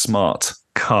smart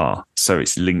car, so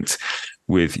it's linked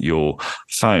with your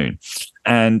phone.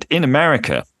 And in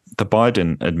America, the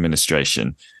Biden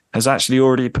administration has actually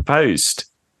already proposed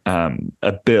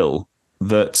a bill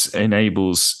that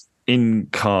enables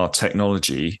in-car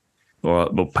technology,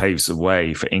 or paves the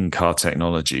way for in-car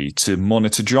technology to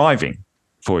monitor driving,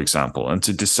 for example, and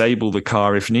to disable the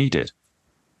car if needed.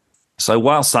 So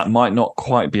whilst that might not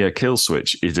quite be a kill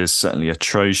switch, it is certainly a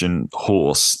Trojan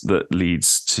horse that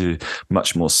leads to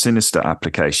much more sinister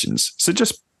applications. So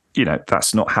just,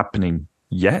 that's not happening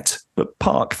yet, but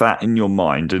park that in your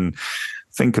mind and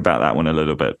think about that one a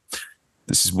little bit.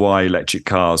 This is why electric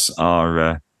cars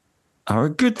are a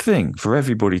good thing for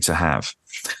everybody to have.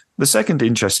 The second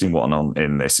interesting one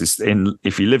in this is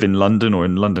if you live in London or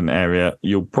in the London area,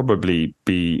 you'll probably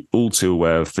be all too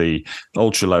aware of the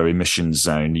ultra low emissions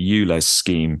zone, the ULEZ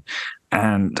scheme.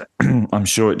 And I'm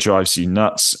sure it drives you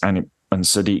nuts. And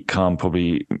Sadiq Khan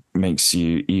probably makes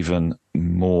you even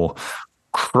more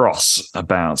cross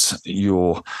about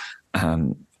your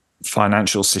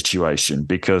financial situation,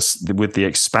 because with the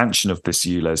expansion of this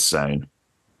ULEZ zone,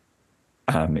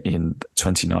 in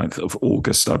 29th of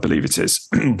August, I believe it is,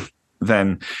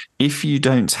 then if you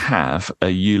don't have a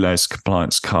ULEZ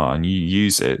compliance car and you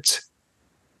use it,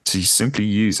 to simply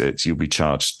use it, you'll be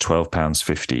charged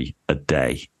 £12.50 a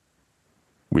day,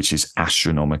 which is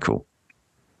astronomical.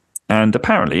 And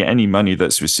apparently any money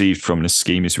that's received from this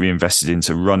scheme is reinvested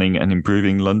into running and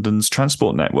improving London's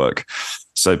transport network.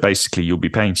 So basically, you'll be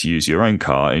paying to use your own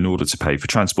car in order to pay for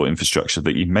transport infrastructure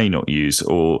that you may not use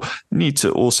or need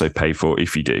to also pay for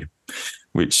if you do,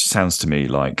 which sounds to me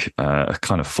like a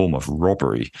kind of form of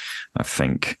robbery, I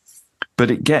think. But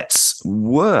it gets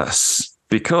worse,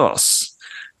 because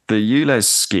the ULEZ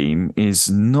scheme is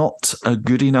not a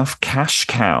good enough cash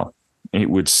cow, it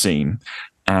would seem.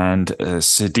 And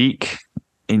Sadiq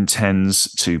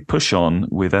intends to push on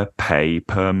with a pay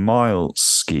per mile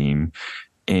scheme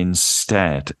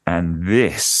instead. And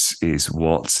this is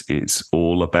what it's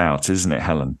all about, isn't it,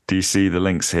 Helen? Do you see the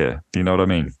links here? Do you know what I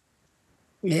mean?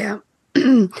 Yeah.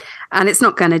 And it's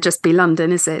not going to just be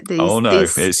London, is it?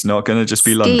 It's not going to just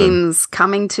be London. Schemes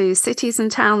coming to cities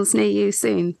and towns near you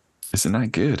soon. Isn't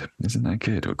that good?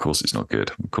 Of course it's not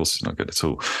good. Of course it's not good at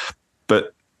all.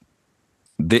 But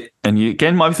and you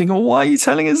again might be thinking, well, why are you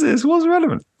telling us this? What's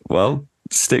relevant? Well,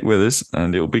 stick with us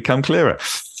and it will become clearer.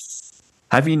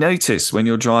 Have you noticed when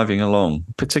you're driving along,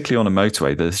 particularly on a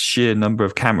motorway, the sheer number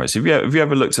of cameras? Have you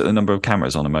ever looked at the number of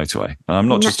cameras on a motorway? And I'm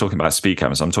not just talking about speed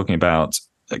cameras. I'm talking about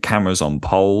cameras on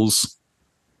poles.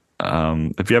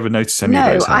 Have you ever noticed any of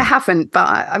those? No, I haven't, but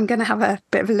I'm going to have a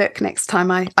bit of a look next time.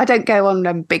 I don't go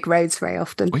on big roads very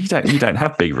often. Well, you don't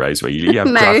have big roads where you live.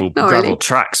 You have gravel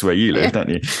tracks where you live, don't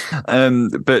you?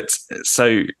 But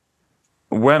so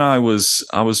when I was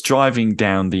driving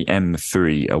down the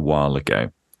M3 a while ago,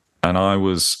 and I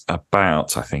was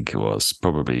about, I think it was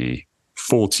probably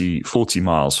 40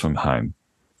 miles from home.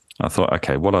 I thought,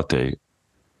 okay, what I'll do,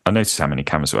 I noticed how many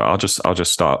cameras there were. I'll just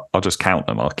count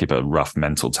them. I'll keep a rough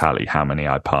mental tally how many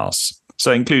I pass.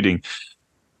 So including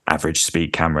average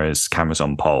speed cameras, cameras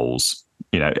on poles,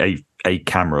 a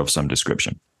camera of some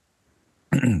description.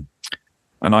 And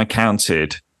I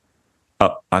counted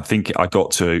up, I think I got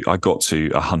to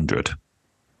 100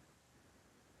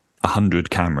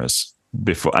 cameras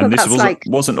before. And this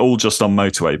wasn't all just on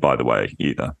motorway, by the way,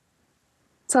 either.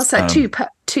 So that's like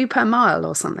two per mile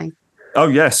or something. Oh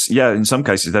yes, yeah. In some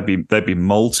cases, there'd be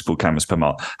multiple cameras per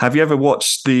mile. Have you ever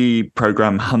watched the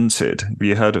program Hunted? Have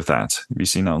you heard of that? Have you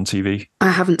seen that on TV? I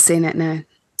haven't seen it, no.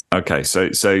 Okay, so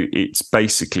it's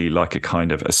basically like a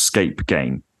kind of escape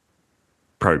game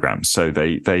program. So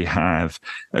they have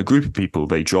a group of people.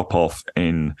 They drop off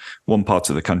in one part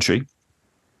of the country,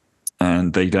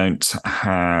 and they don't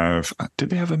have. Did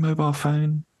they have a mobile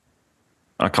phone?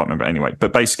 I can't remember anyway.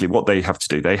 But basically, what they have to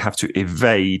do, they have to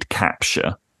evade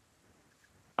capture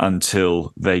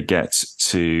until they get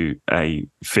to a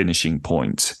finishing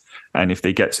point. And if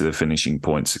they get to the finishing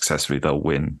point successfully, they'll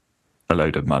win a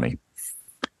load of money.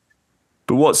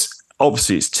 But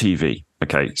obviously it's TV.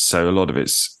 Okay. So a lot of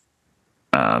it's,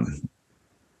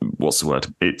 what's the word?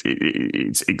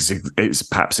 It's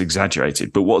perhaps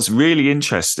exaggerated. But what's really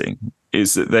interesting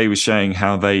is that they were showing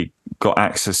how they got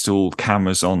access to all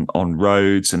cameras on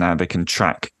roads and how they can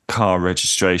track car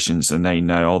registrations, and they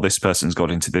know, this person's got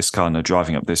into this car and they're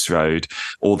driving up this road,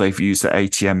 or they've used the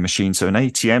ATM machine. So an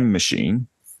ATM machine,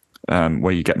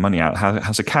 where you get money out,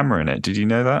 has a camera in it. Did you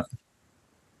know that?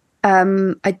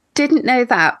 I didn't know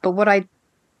that, but what I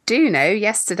do know,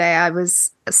 yesterday I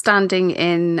was standing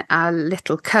in a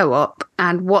little co-op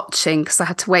and watching, because I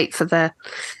had to wait for the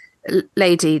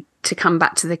lady to come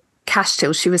back to the cash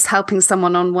till. She was helping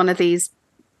someone on one of these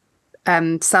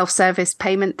self-service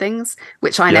payment things,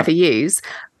 which I never use,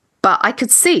 but I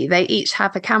could see they each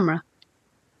have a camera.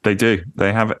 They do.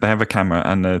 They have a camera,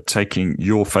 and they're taking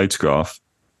your photograph.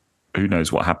 Who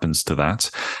knows what happens to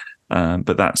that?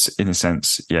 But that's, in a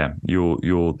sense,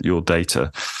 your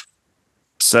data.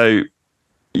 So,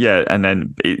 yeah, and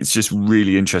then it's just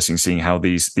really interesting seeing how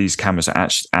these cameras are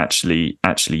actually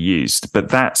used. But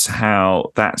that's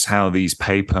how these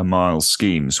pay per mile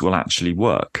schemes will actually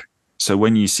work. So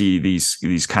when you see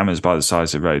these cameras by the side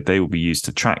of the road, they will be used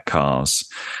to track cars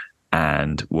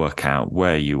and work out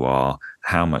where you are,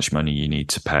 how much money you need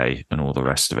to pay, and all the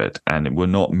rest of it. And we're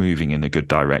not moving in a good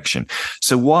direction.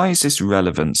 So why is this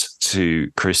relevant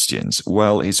to Christians?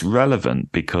 Well, it's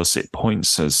relevant because it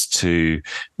points us to,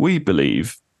 we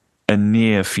believe, a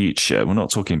near future. We're not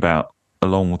talking about a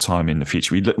long time in the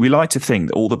future. We like to think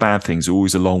that all the bad things are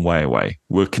always a long way away.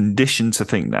 We're conditioned to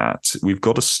think that. We've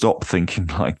got to stop thinking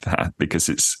like that, because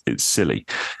it's silly.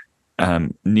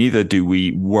 Neither do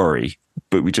we worry,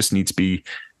 but we just need to be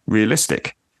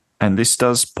realistic. And this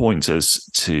does point us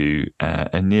to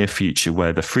a near future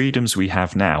where the freedoms we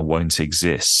have now won't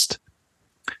exist.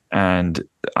 And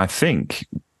I think,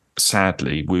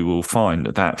 sadly, we will find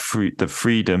that the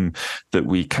freedom that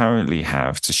we currently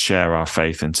have to share our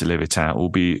faith and to live it out will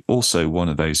be also one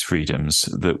of those freedoms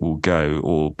that will go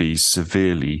or be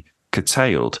severely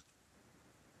curtailed.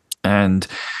 And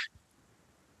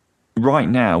right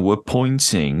now, we're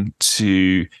pointing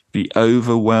to the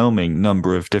overwhelming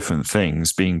number of different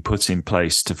things being put in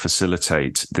place to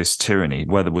facilitate this tyranny,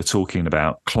 whether we're talking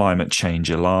about climate change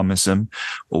alarmism,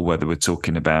 or whether we're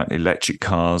talking about electric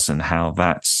cars and how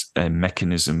that's a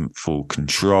mechanism for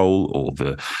control, or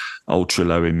the ultra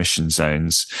low emission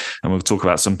zones. And we'll talk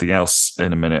about something else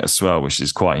in a minute as well, which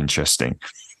is quite interesting.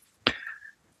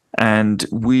 And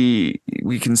we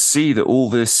can see that all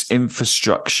this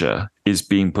infrastructure is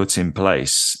being put in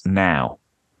place now,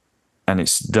 and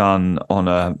it's done on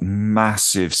a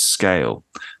massive scale.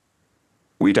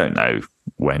 We don't know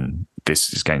when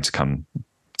this is going to come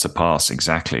to pass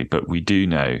exactly, but we do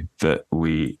know that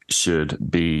we should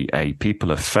be a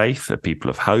people of faith, a people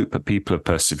of hope, a people of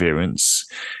perseverance.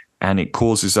 And it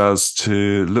causes us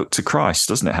to look to Christ,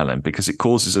 doesn't it, Helen? Because it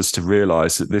causes us to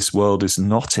realize that this world is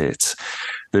not it.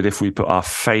 That if we put our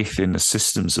faith in the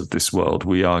systems of this world,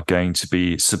 we are going to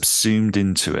be subsumed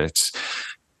into it,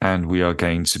 and we are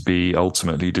going to be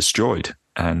ultimately destroyed.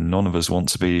 And none of us want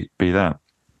to be that.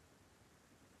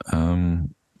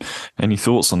 Any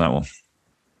thoughts on that one?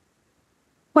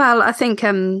 Well, I think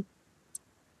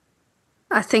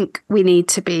we need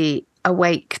to be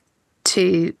awake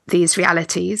to these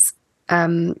realities,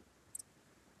 and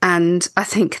I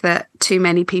think that too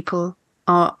many people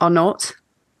are not.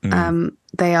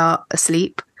 They are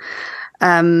asleep,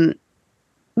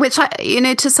 which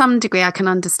to some degree I can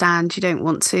understand. You don't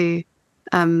want to,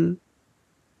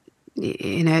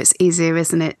 it's easier,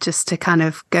 isn't it, just to kind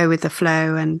of go with the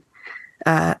flow and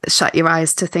shut your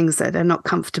eyes to things that are not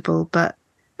comfortable. But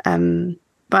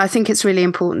I think it's really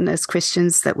important as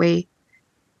Christians that we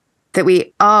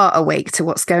are awake to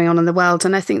what's going on in the world.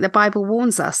 And I think the Bible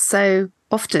warns us so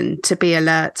often to be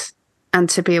alert and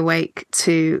to be awake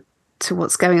to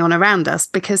what's going on around us,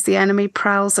 because the enemy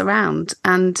prowls around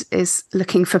and is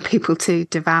looking for people to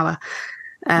devour.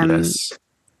 Yes.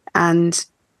 And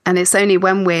it's only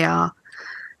when we are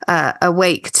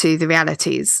awake to the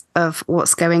realities of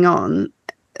what's going on,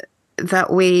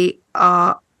 that we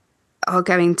are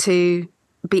going to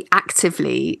be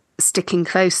actively sticking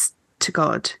close to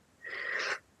God,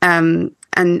 and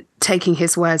taking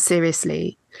his word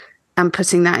seriously and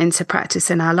putting that into practice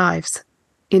in our lives.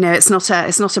 It's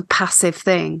not a passive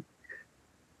thing.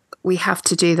 We have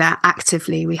to do that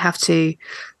actively. We have to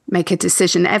make a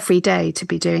decision every day to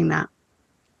be doing that.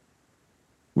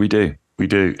 We do.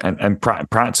 And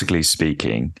practically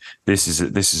speaking, this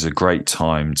is a great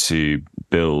time to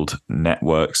build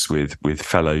networks with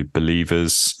fellow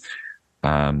believers,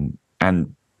 and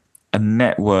a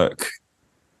network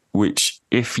which,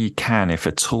 if you can, if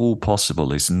at all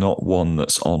possible, is not one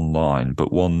that's online,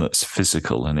 but one that's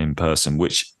physical and in person,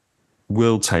 which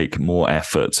will take more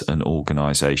effort and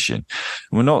organization.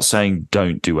 We're not saying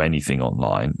don't do anything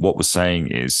online. What we're saying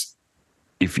is,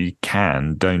 if you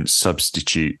can, don't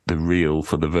substitute the real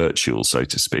for the virtual, so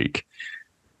to speak,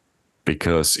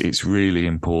 because it's really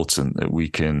important that we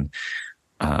can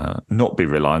not be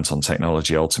reliant on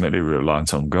technology, ultimately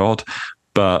reliant on God,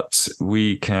 but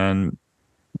we can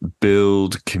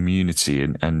build community,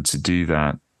 and to do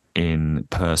that in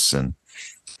person.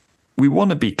 We want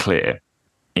to be clear,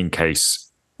 in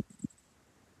case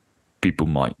people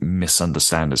might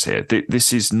misunderstand us here.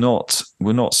 This is not,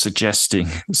 we're not suggesting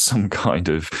some kind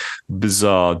of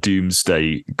bizarre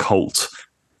doomsday cult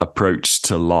approach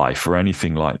to life or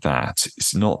anything like that.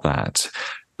 It's not that.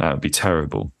 That would be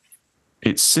terrible.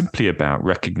 It's simply about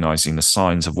recognizing the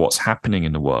signs of what's happening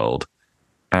in the world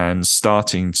and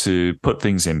starting to put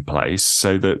things in place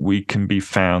so that we can be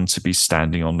found to be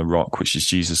standing on the rock, which is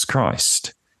Jesus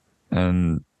Christ.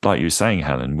 And like you were saying,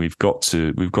 Helen, we've got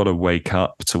to wake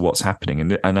up to what's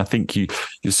happening. And I think you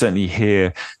certainly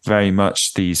hear very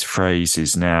much these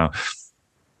phrases now: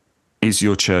 is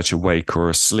your church awake or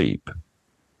asleep?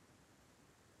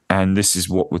 And this is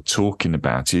what we're talking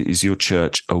about. Is your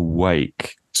church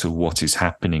awake to what is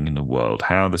happening in the world,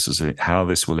 how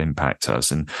this will impact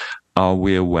us, and are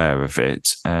we aware of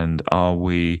it, and are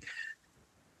we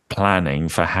planning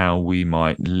for how we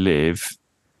might live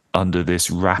under this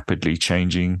rapidly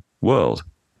changing world?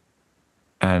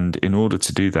 And in order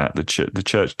to do that, the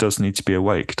church does need to be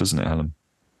awake, doesn't it, Helen?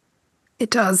 It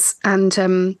does. And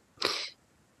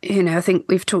I think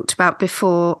we've talked about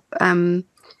before, I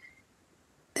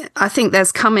think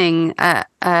there's coming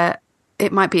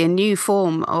it might be a new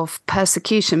form of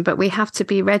persecution, but we have to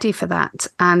be ready for that.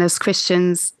 And as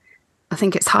Christians, I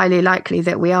think it's highly likely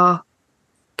that we are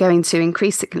going to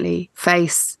increasingly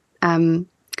face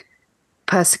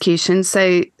persecution.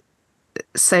 So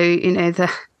the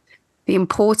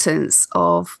importance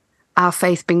of our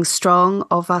faith being strong,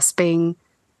 of us being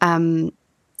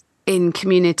in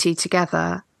community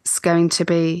together, is going to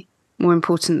be more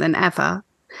important than ever.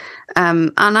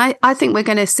 And I think we're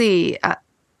going to see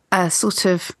a sort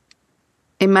of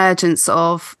emergence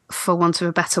of, for want of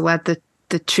a better word,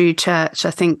 the true church.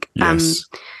 I think yes,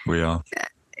 we are.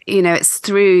 It's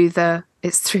through the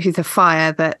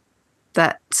fire that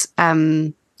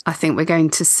I think we're going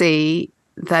to see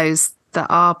those that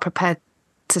are prepared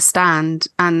to stand,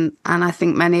 and I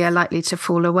think many are likely to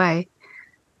fall away.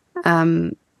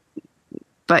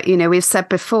 But we've said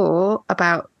before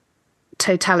about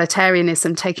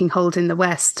totalitarianism taking hold in the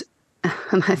West,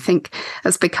 and I think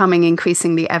that's becoming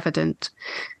increasingly evident.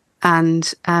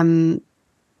 And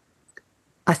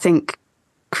I think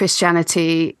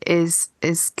Christianity is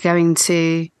going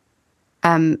to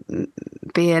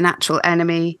be a natural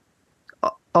enemy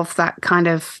of that kind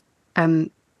of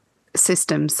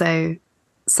system. So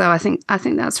I think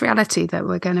that's reality that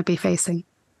we're going to be facing.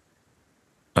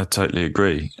 I totally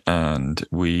agree. And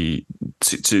we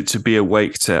to be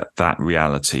awake to that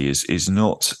reality is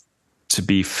not to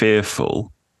be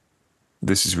fearful.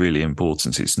 This is really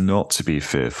important. It's not to be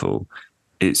fearful.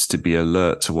 It's to be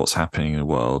alert to what's happening in the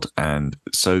world, and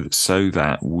so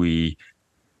that we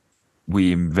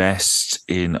invest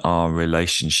in our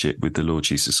relationship with the Lord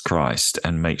Jesus Christ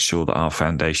and make sure that our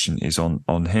foundation is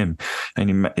on him. And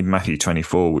in Matthew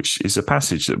 24, which is a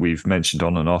passage that we've mentioned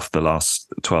on and off the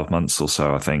last 12 months or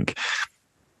so, I think,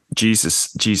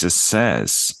 Jesus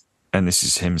says, and this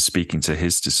is him speaking to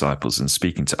his disciples and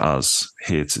speaking to us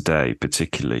here today,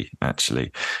 particularly,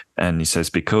 actually. And he says,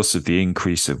 because of the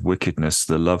increase of wickedness,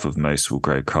 the love of most will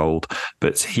grow cold,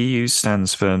 but he who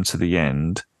stands firm to the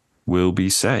end will be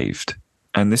saved.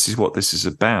 And this is what this is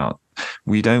about.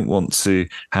 We don't want to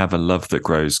have a love that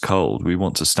grows cold. We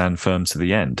want to stand firm to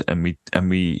the end, and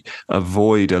we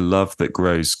avoid a love that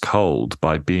grows cold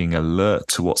by being alert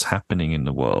to what's happening in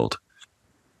the world,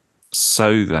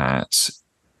 so that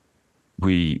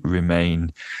we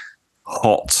remain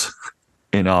hot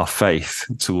in our faith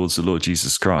towards the Lord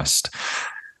Jesus Christ.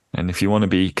 And if you want to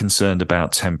be concerned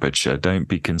about temperature, don't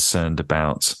be concerned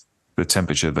about the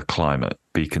temperature of the climate.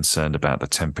 Be concerned about the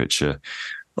temperature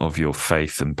of your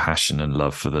faith and passion and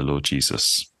love for the Lord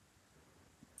Jesus.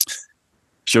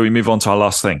 Shall we move on to our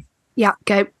last thing? Yeah,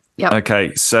 go. Yep.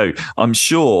 Okay, so I'm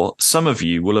sure some of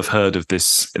you will have heard of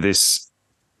this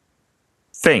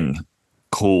thing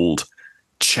called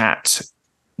Chat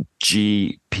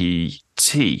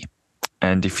GPT.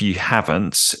 And if you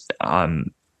haven't,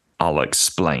 I'll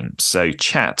explain. So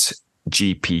Chat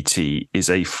GPT is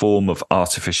a form of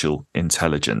artificial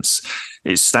intelligence.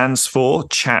 It stands for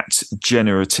Chat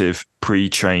Generative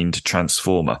Pre-trained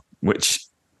Transformer, which,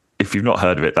 if you've not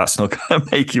heard of it, that's not going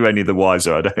to make you any the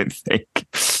wiser, I don't think.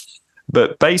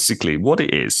 But basically what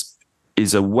it is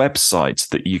a website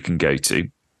that you can go to.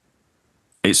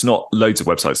 It's not loads of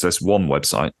websites. There's one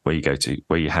website where you go to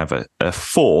where you have a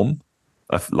form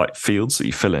of like fields that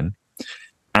you fill in,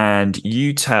 and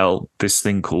you tell this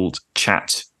thing called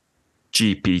Chat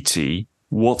GPT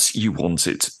what you want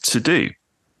it to do.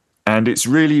 And it's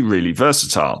really, really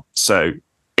versatile. So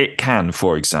it can,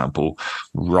 for example,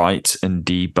 write and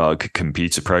debug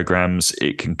computer programs.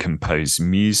 It can compose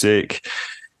music.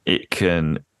 It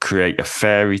can create a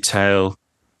fairy tale,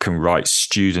 can write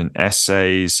student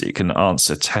essays. It can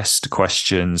answer test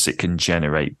questions. It can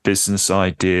generate business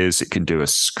ideas. It can do a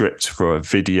script for a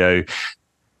video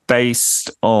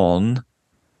based on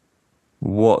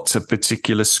what a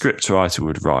particular scriptwriter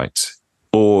would write.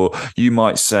 Or you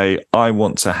might say, I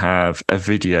want to have a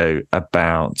video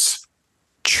about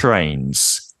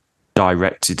trains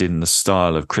directed in the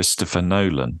style of Christopher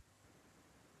Nolan.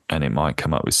 And it might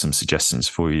come up with some suggestions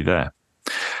for you there.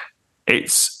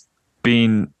 It's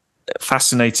been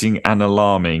fascinating and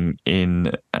alarming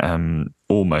in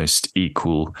almost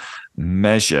equal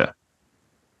measure.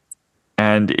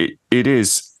 And it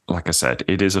is, like I said,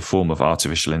 it is a form of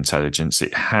artificial intelligence.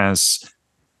 It has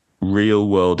real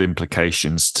world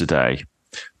implications today.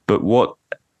 But what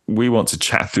we want to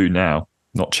chat through now,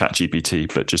 not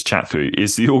ChatGPT, but just chat through,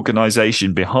 is the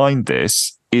organization behind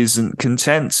this isn't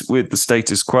content with the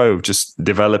status quo of just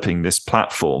developing this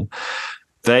platform.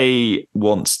 They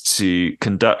want to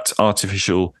conduct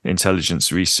artificial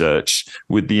intelligence research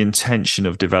with the intention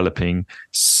of developing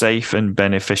safe and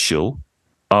beneficial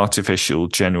artificial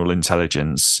general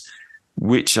intelligence,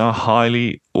 which are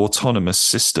highly autonomous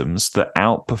systems that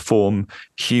outperform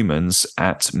humans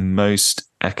at most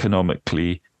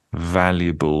economically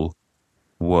valuable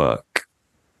work.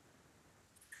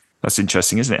 That's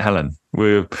interesting, isn't it, Helen?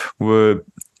 We're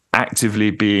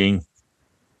actively being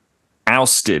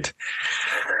ousted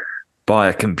by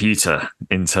a computer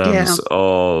in terms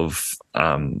of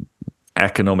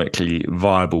economically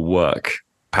viable work.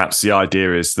 Perhaps the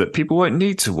idea is that people won't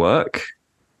need to work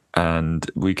and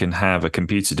we can have a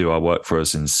computer do our work for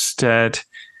us instead.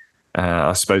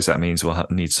 I suppose that means we'll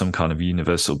need some kind of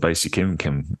universal basic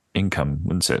income,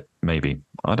 wouldn't it? Maybe.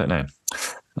 I don't know.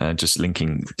 Just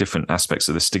linking different aspects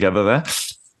of this together there.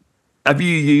 Have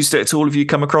you used it at all? Have you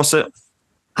come across it?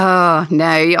 Oh,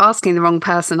 no, you're asking the wrong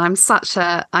person. I'm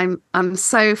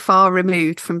so far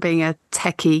removed from being a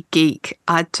techie geek.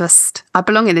 I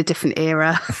belong in a different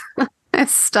era.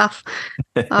 This stuff.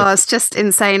 Oh, it's just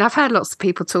insane. I've heard lots of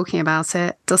people talking about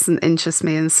it. Doesn't interest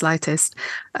me in the slightest.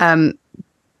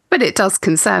 But it does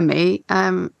concern me.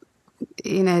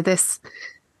 This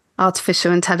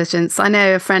artificial intelligence. I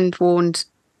know a friend warned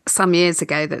some years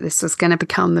ago that this was going to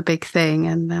become the big thing,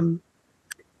 and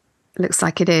it looks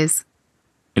like it is.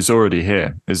 It's already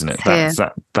here, isn't it?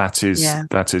 That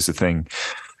is the thing.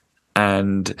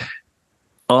 And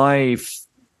I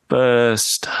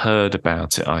first heard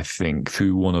about it, I think,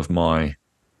 through one of my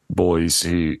boys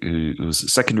who was at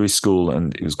secondary school,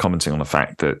 and he was commenting on the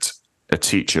fact that a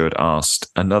teacher had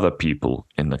asked another pupil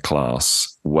in the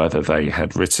class whether they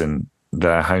had written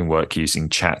their homework using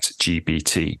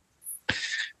ChatGPT,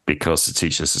 because the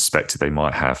teacher suspected they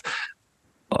might have.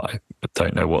 I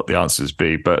don't know what the answers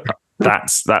be, but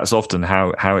that's often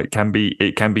how it can be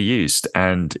used,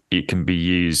 and it can be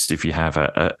used if you have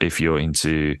if you're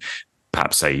into,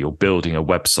 perhaps say you're building a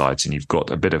website and you've got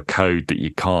a bit of code that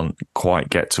you can't quite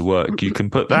get to work. You can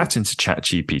put that into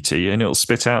ChatGPT and it'll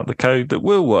spit out the code that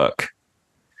will work.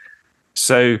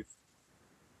 So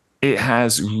it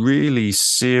has really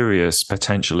serious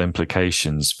potential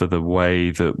implications for the way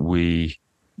that we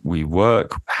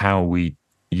work, how we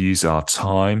use our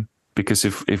time. Because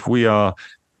if we are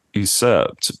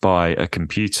usurped by a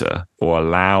computer, or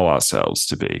allow ourselves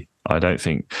to be, I don't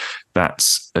think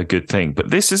that's a good thing. But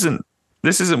this isn't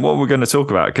what we're going to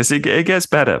talk about, because it gets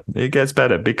better. It gets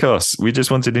better because we just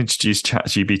wanted to introduce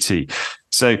ChatGPT.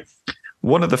 So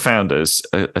one of the founders,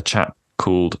 a chap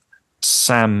called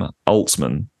Sam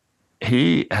Altman,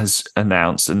 he has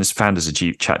announced, and this founders of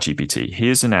ChatGPT, he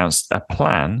has announced a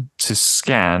plan to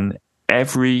scan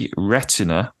every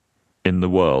retina in the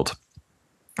world.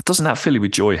 Doesn't that fill you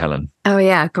with joy, Helen? Oh,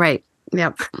 yeah, great.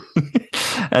 Yep.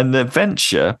 And the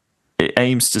venture, it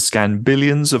aims to scan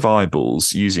billions of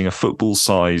eyeballs using a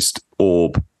football-sized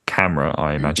orb camera,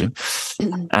 I imagine.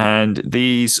 And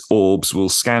these orbs will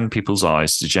scan people's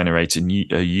eyes to generate a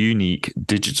unique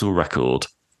digital record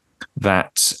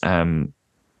that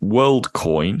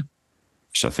WorldCoin,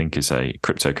 which I think is a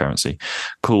cryptocurrency,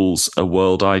 calls a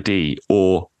world ID,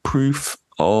 or proof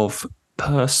of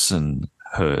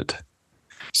personhood.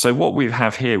 So what we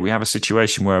have here, we have a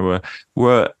situation where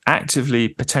we're actively,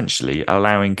 potentially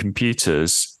allowing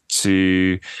computers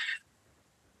to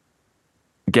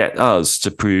get us to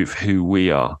prove who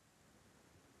we are.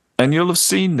 And you'll have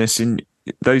seen this in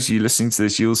those of you listening to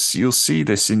this, you'll see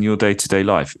this in your day-to-day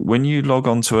life. When you log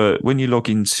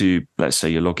into, let's say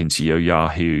you log into your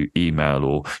Yahoo email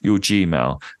or your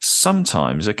Gmail,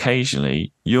 sometimes,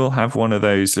 occasionally, you'll have one of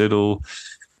those little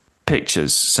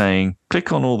pictures saying,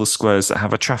 click on all the squares that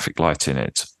have a traffic light in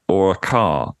it, or a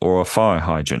car, or a fire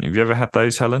hydrant. Have you ever had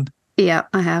those, Helen? Yeah,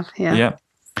 I have. Yeah.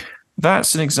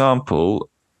 That's an example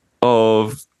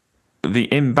of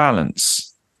the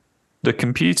imbalance. The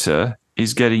computer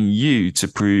is getting you to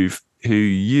prove who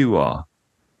you are.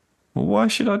 Well, why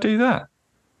should I do that?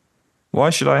 Why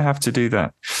should I have to do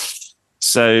that?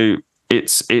 So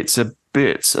it's a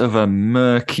bit of a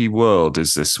murky world,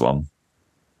 is this one.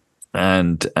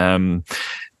 And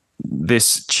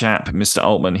this chap, Mr.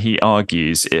 Altman, he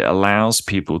argues it allows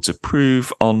people to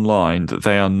prove online that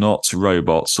they are not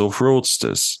robots or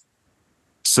fraudsters.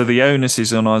 So the onus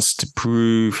is on us to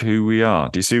prove who we are.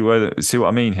 Do you see what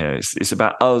I mean here? It's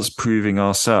about us proving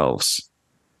ourselves.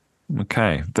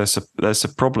 Okay, there's a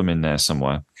problem in there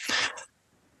somewhere.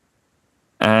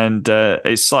 And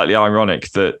it's slightly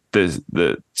ironic that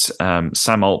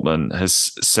Sam Altman has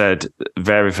said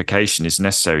verification is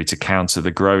necessary to counter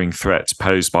the growing threat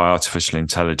posed by artificial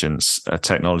intelligence, a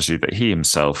technology that he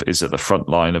himself is at the front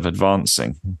line of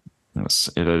advancing.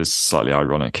 It is slightly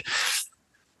ironic.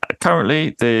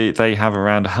 Currently, they have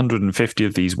around 150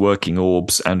 of these working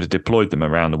orbs and have deployed them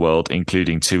around the world,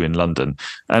 including 2 in London.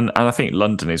 And I think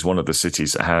London is one of the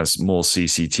cities that has more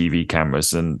CCTV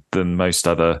cameras than most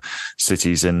other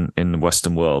cities in the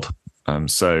Western world.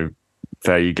 So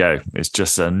there you go. It's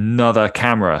just another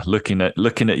camera looking at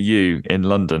you in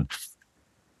London.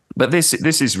 But this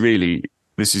is really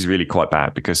quite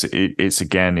bad, because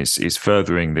it's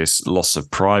furthering this loss of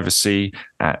privacy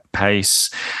at pace.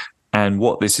 And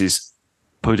what this is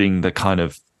putting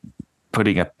a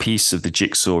piece of the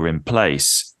jigsaw in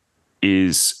place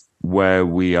is where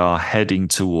we are heading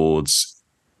towards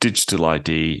digital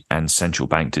ID and central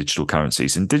bank digital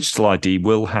currencies. And digital ID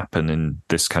will happen in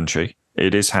this country.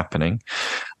 It is happening.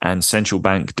 And central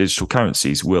bank digital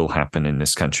currencies will happen in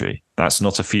this country. That's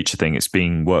not a future thing. It's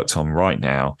being worked on right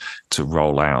now to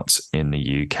roll out in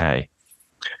the UK.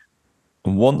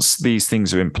 Once these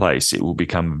things are in place, it will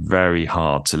become very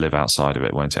hard to live outside of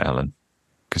it, won't it, Helen?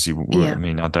 Because I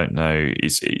mean, I don't know.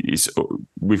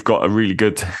 We've got a really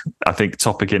good, I think,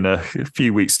 topic in a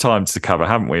few weeks' time to cover,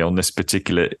 haven't we, on this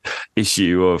particular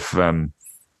issue of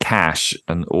cash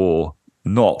or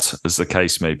not, as the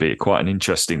case may be. Quite an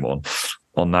interesting one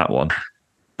on that one.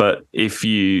 But if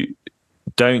you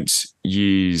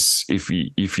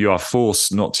are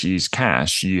forced not to use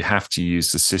cash, you have to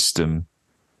use the system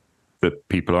that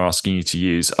people are asking you to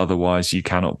use. Otherwise, you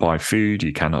cannot buy food,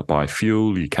 you cannot buy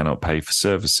fuel, you cannot pay for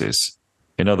services.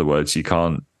 In other words, you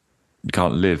can't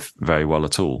live very well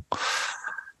at all.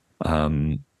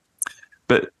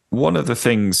 But one of the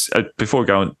things, before we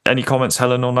go on, any comments,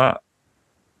 Helen, on that?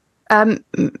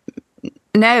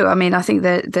 No, I mean, I think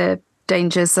the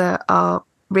dangers are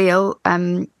real.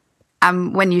 And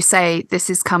when you say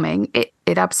this is coming,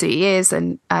 it absolutely is.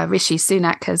 And Rishi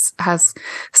Sunak has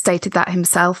stated that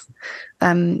himself.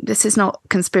 This is not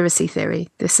conspiracy theory.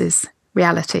 This is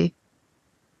reality.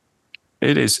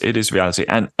 It is reality.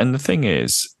 And the thing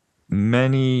is,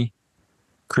 many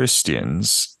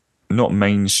Christians, not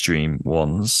mainstream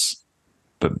ones,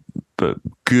 but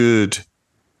good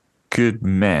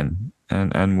men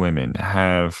and women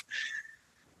have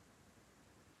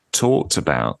talked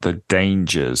about the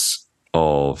dangers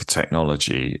of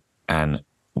technology and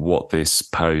what this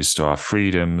posed to our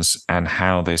freedoms and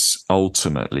how this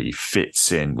ultimately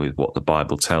fits in with what the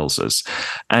Bible tells us.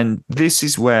 And this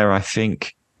is where I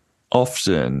think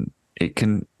often it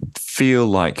can feel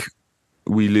like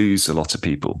we lose a lot of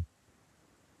people.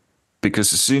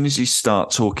 Because as soon as you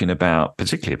start talking about,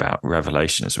 particularly about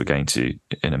Revelation, as we're going to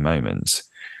in a moment,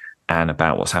 and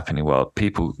about what's happening in the world,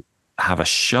 people have a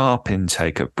sharp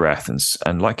intake of breath.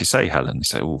 And like you say, Helen,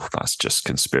 say, oh, that's just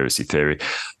conspiracy theory.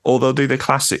 Or they'll do the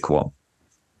classic one,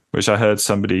 which I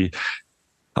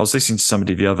was listening to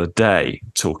somebody the other day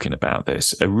talking about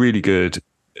this, a really good,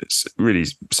 really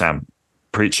sound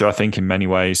preacher, I think, in many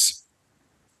ways.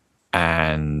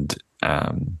 And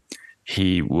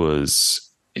he was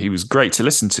great to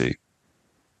listen to.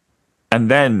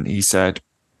 And then he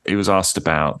was asked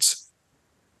about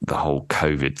the whole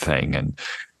COVID thing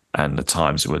and the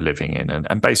times we're living in.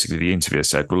 And basically the interviewer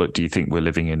said, well, look, do you think we're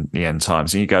living in the end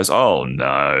times? And he goes, oh,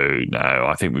 no,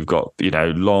 I think we've got,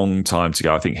 long time to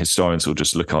go. I think historians will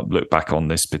just look back on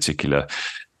this particular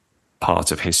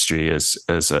part of history as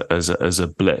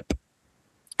a blip.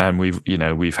 And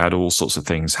we've had all sorts of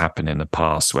things happen in the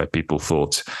past where people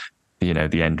thought,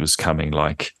 the end was coming,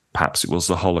 like perhaps it was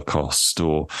the Holocaust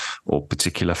or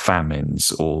particular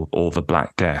famines or the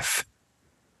Black Death.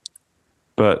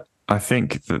 But I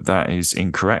think that is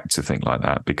incorrect to think like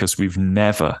that, because we've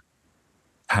never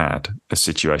had a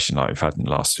situation like we've had in the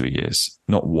last 3 years,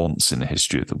 not once in the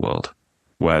history of the world,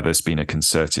 where there's been a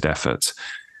concerted effort,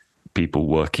 people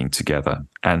working together.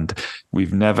 And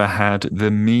we've never had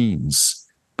the means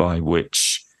by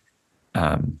which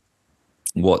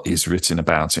what is written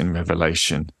about in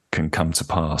Revelation can come to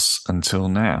pass until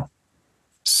now.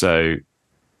 So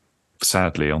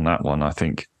sadly, on that one, I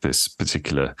think this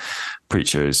particular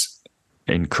preacher is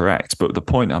incorrect. But the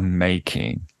point I'm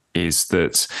making is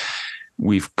that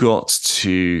we've got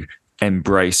to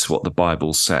embrace what the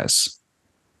Bible says.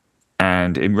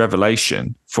 And in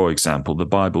Revelation, for example, the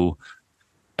Bible,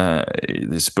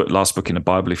 last book in the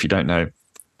Bible, if you don't know,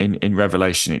 in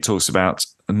Revelation, it talks about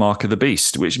the mark of the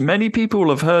beast, which many people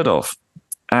have heard of.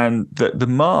 And the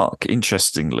mark,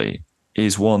 interestingly,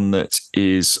 is one that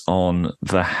is on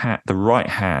the right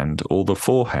hand or the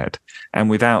forehead. And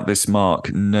without this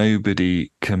mark,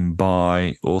 nobody can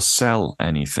buy or sell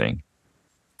anything.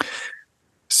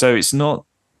 So it's not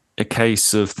a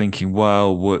case of thinking,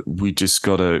 well, we're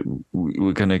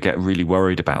going to get really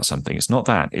worried about something. It's not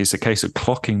that. It's a case of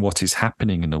clocking what is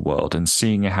happening in the world and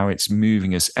seeing how it's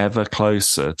moving us ever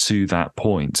closer to that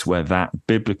point where that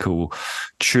biblical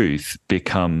truth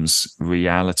becomes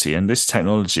reality. And this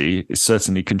technology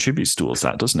certainly contributes towards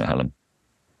that, doesn't it, Helen?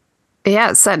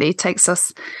 Yeah, it certainly takes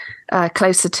us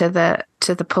closer to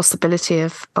the possibility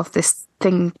of this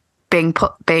thing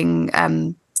becoming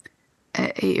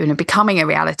a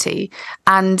reality.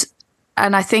 And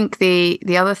I think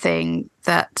the other thing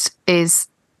that is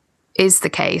the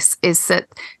case is that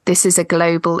this is a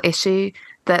global issue,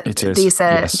 that these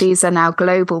are now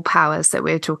global powers that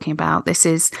we're talking about. This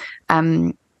is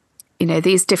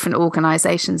these different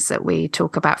organizations that we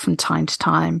talk about from time to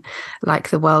time, like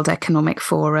the World Economic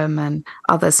Forum and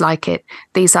others like it.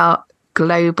 These are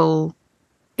global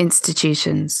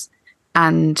institutions.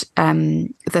 And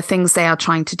the things they are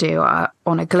trying to do are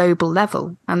on a global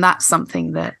level. And that's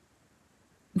something that,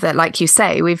 like you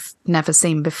say, we've never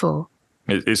seen before.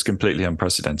 It's completely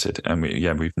unprecedented. And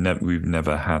we've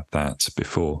never had that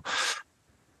before.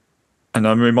 And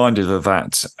I'm reminded of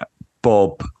that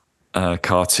Bob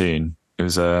cartoon. It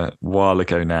was a while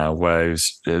ago now, where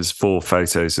there's 4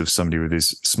 photos of somebody with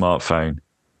his smartphone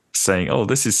saying, oh,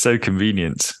 this is so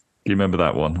convenient. Do you remember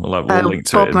that one? We'll link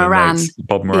to Bob it in Moran. the notes.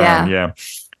 Bob Moran, yeah.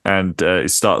 And it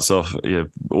starts off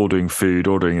ordering food,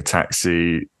 ordering a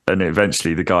taxi, and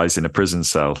eventually the guy's in a prison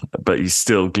cell, but he's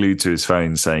still glued to his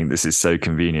phone saying, this is so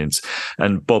convenient.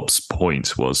 And Bob's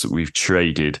point was that we've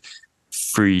traded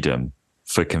freedom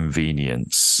for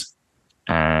convenience.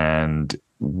 And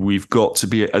we've got to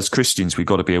be, as Christians, we've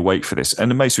got to be awake for this.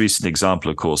 And the most recent example,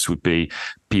 of course, would be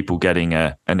people getting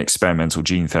an experimental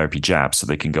gene therapy jab so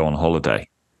they can go on holiday,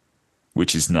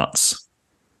 which is nuts.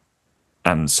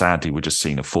 And sadly, we're just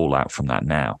seeing a fallout from that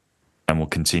now, and will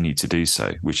continue to do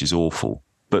so, which is awful.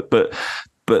 But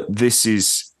this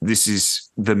is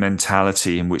the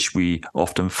mentality in which we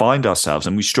often find ourselves,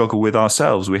 and we struggle with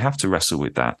ourselves. We have to wrestle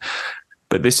with that.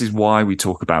 But this is why we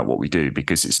talk about what we do,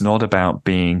 because it's not about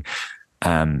being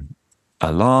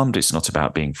alarmed. It's not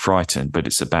about being frightened, but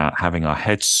it's about having our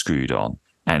heads screwed on,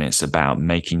 and it's about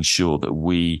making sure that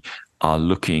we are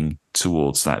looking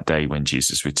towards that day when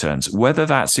Jesus returns, whether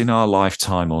that's in our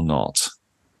lifetime or not.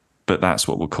 But that's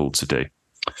what we're called to do.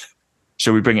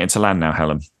 Shall we bring it into land now,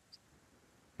 Helen?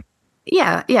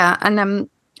 Yeah. And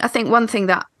I think one thing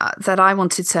that I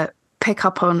wanted to pick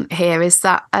up on here is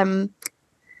that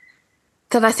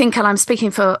that I think, and I'm speaking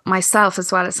for myself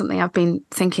as well, it's something I've been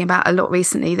thinking about a lot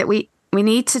recently, that we we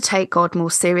need to take God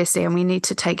more seriously, and we need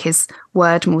to take his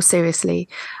word more seriously.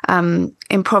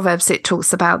 In Proverbs, it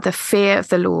talks about the fear of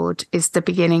the Lord is the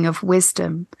beginning of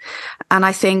wisdom. And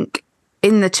I think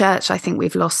in the church, I think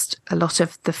we've lost a lot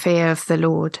of the fear of the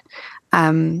Lord.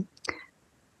 And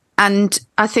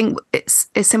I think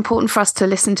it's important for us to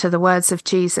listen to the words of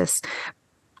Jesus,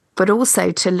 but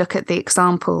also to look at the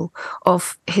example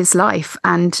of his life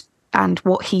and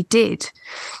what he did.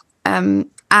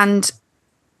 And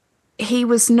he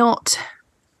was not,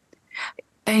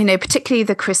 particularly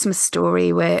the Christmas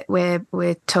story where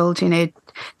we're told,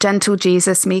 gentle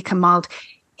Jesus, meek and mild.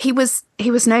 He was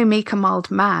no meek and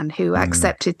mild man who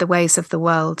accepted the ways of the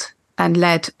world and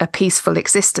led a peaceful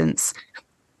existence.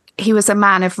 He was a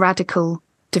man of radical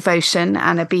devotion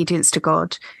and obedience to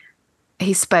God.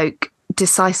 He spoke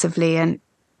decisively and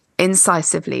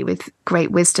incisively with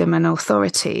great wisdom and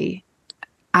authority.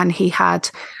 And he had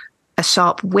a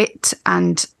sharp wit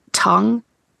and tongue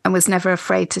and was never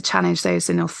afraid to challenge those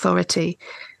in authority.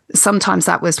 Sometimes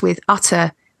that was with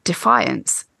utter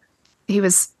defiance. He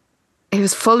was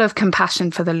full of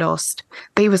compassion for the lost,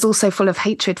 but he was also full of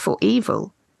hatred for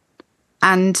evil.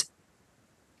 And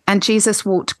Jesus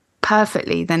walked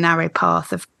perfectly the narrow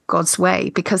path of God's way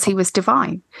because he was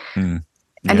divine. And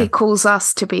he calls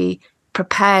us to be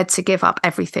prepared to give up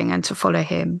everything and to follow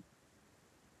him.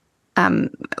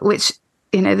 Which,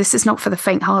 this is not for the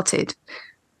faint-hearted.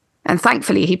 And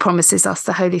thankfully, he promises us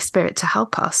the Holy Spirit to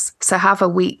help us. So however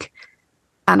weak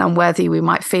and unworthy we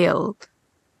might feel,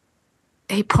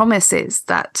 he promises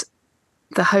that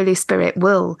the Holy Spirit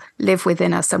will live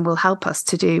within us and will help us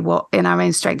to do what in our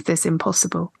own strength is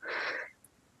impossible.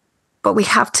 But we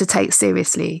have to take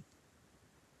seriously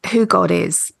who God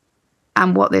is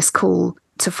and what this call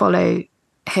to follow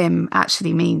him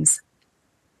actually means.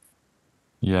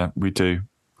 Yeah, we do.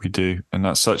 We do. And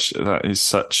that is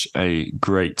such a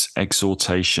great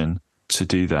exhortation to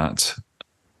do that.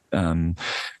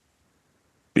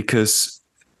 Because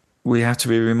we have to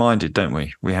be reminded, don't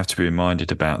we? We have to be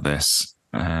reminded about this.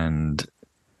 And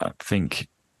I think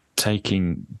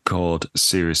taking God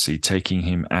seriously, taking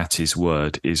him at his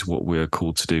word is what we're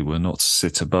called to do. We're not to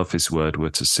sit above his word. We're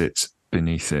to sit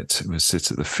beneath it. We'll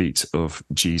sit at the feet of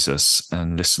Jesus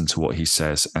and listen to what he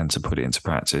says and to put it into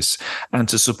practice and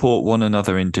to support one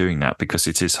another in doing that, because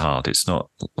it is hard. It's not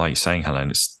like you're saying,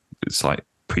 Helen, it's like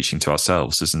preaching to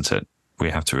ourselves, isn't it? We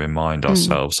have to remind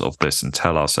ourselves of this and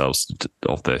tell ourselves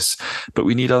of this, but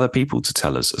we need other people to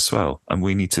tell us as well. And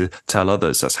we need to tell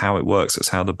others. That's how it works. That's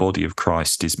how the body of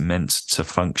Christ is meant to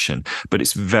function. But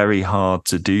it's very hard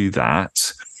to do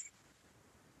that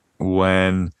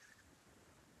when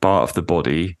part of the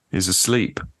body is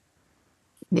asleep.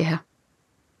 Yeah.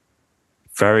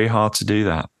 Very hard to do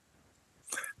that.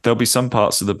 There'll be some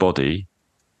parts of the body,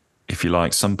 if you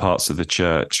like, some parts of the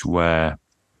church where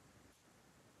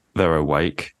they're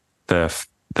awake.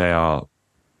 They are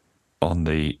on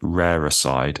the rarer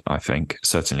side, I think,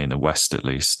 certainly in the West at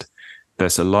least.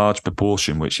 There's a large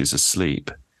proportion which is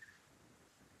asleep.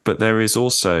 But there is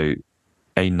also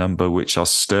a number which are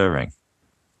stirring,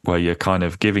 where you're kind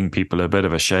of giving people a bit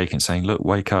of a shake and saying, look,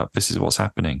 wake up, this is what's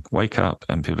happening, wake up.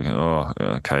 And people are going, oh,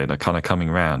 okay, they're kind of coming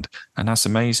round. And that's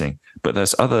amazing. But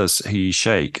there's others who you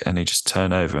shake and they just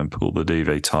turn over and pull the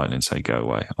duvet tight and say, go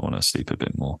away, I want to sleep a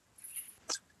bit more.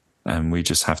 And we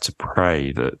just have to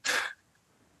pray that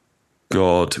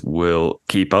God will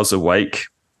keep us awake,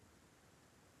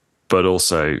 but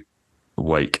also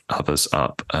wake others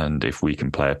up. And if we can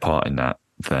play a part in that,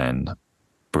 then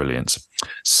brilliant.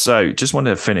 So just wanted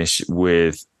to finish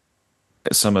with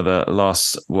some of the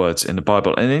last words in the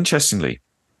Bible. And interestingly,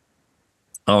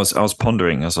 I was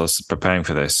pondering as I was preparing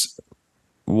for this,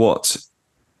 what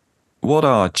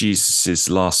are Jesus's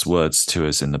last words to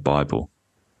us in the Bible?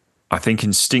 I think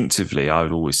instinctively, I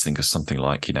would always think of something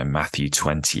like, Matthew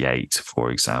 28,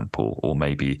 for example, or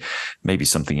maybe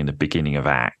something in the beginning of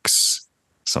Acts,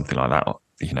 something like that,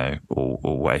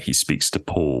 or where he speaks to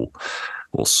Paul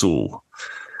or Saul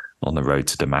on the road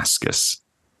to Damascus.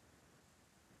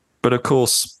 But of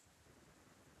course,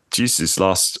 Jesus'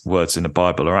 last words in the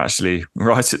Bible are actually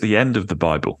right at the end of the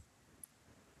Bible.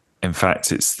 In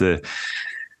fact, it's the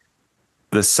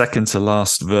second to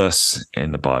last verse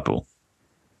in the Bible.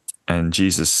 And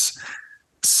Jesus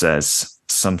says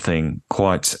something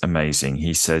quite amazing.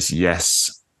 He says,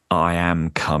 yes, I am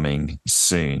coming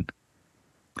soon.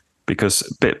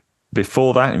 Because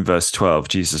before that, in verse 12,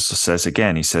 Jesus says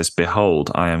again, he says,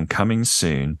 behold, I am coming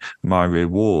soon. My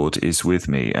reward is with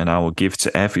me, and I will give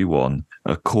to everyone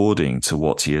according to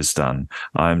what he has done.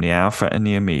 I am the Alpha and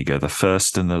the Omega, the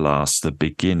first and the last, the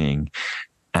beginning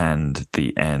and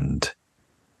the end.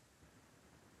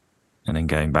 And then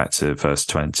going back to verse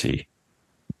 20,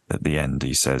 at the end,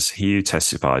 he says, he who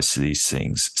testifies to these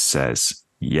things says,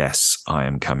 yes, I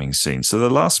am coming soon. So the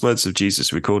last words of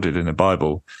Jesus recorded in the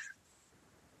Bible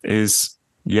is,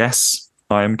 yes,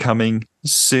 I am coming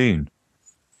soon.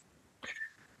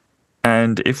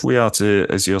 And if we are to,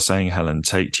 as you're saying, Helen,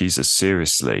 take Jesus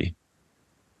seriously,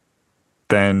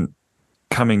 then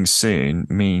coming soon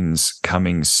means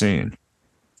coming soon.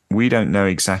 We don't know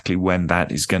exactly when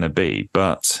that is going to be,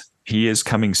 but he is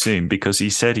coming soon because he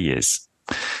said he is.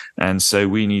 And so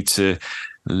we need to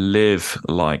live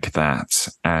like that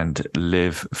and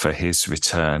live for his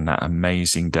return, that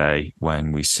amazing day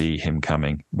when we see him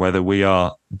coming, whether we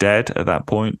are dead at that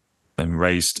point and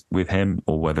raised with him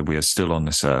or whether we are still on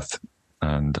this earth.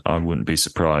 And I wouldn't be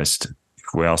surprised if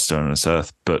we are still on this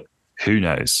earth, but who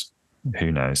knows?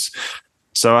 Who knows?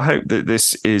 So I hope that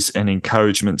this is an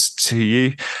encouragement to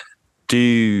you.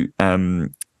 Do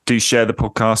share the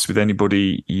podcast with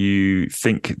anybody you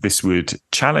think this would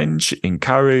challenge,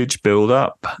 encourage, build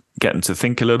up, get them to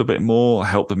think a little bit more,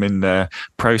 help them in their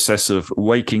process of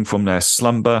waking from their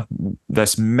slumber.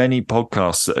 There's many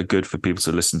podcasts that are good for people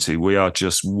to listen to. We are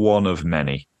just one of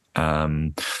many.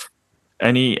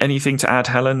 Anything to add,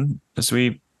 Helen, as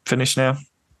we finish now?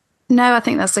 No, I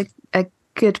think that's a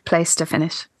good place to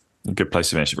finish. A good place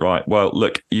to finish. Right. Well,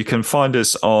 look, you can find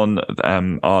us on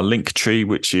our link tree,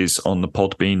 which is on the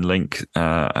Podbean link,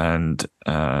 and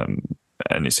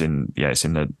it's in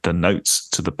the notes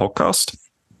to the podcast.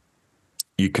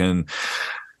 You can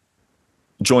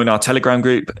join our Telegram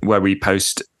group where we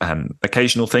post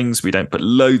occasional things. We don't put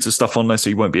loads of stuff on there,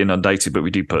 so you won't be inundated, but we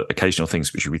do put occasional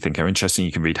things which we think are interesting.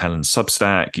 You can read Helen's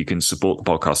Substack. You can support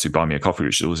the podcast through Buy Me a Coffee,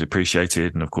 which is always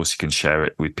appreciated. And of course, you can share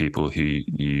it with people who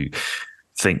you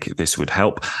think this would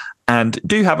help. And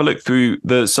do have a look through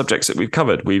the subjects that we've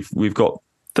covered. We've got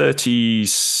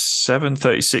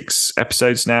 36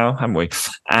 episodes now, haven't we?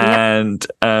 And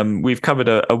we've covered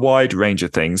a wide range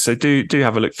of things. So do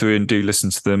have a look through and do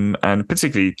listen to them, and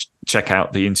particularly check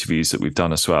out the interviews that we've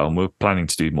done as well. And we're planning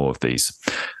to do more of these.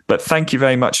 But thank you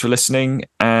very much for listening,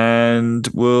 and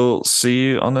we'll see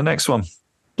you on the next one.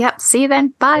 Yep. See you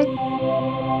then. Bye.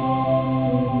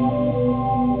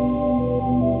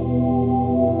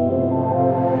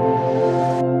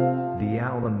 The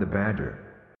Owl and the Badger.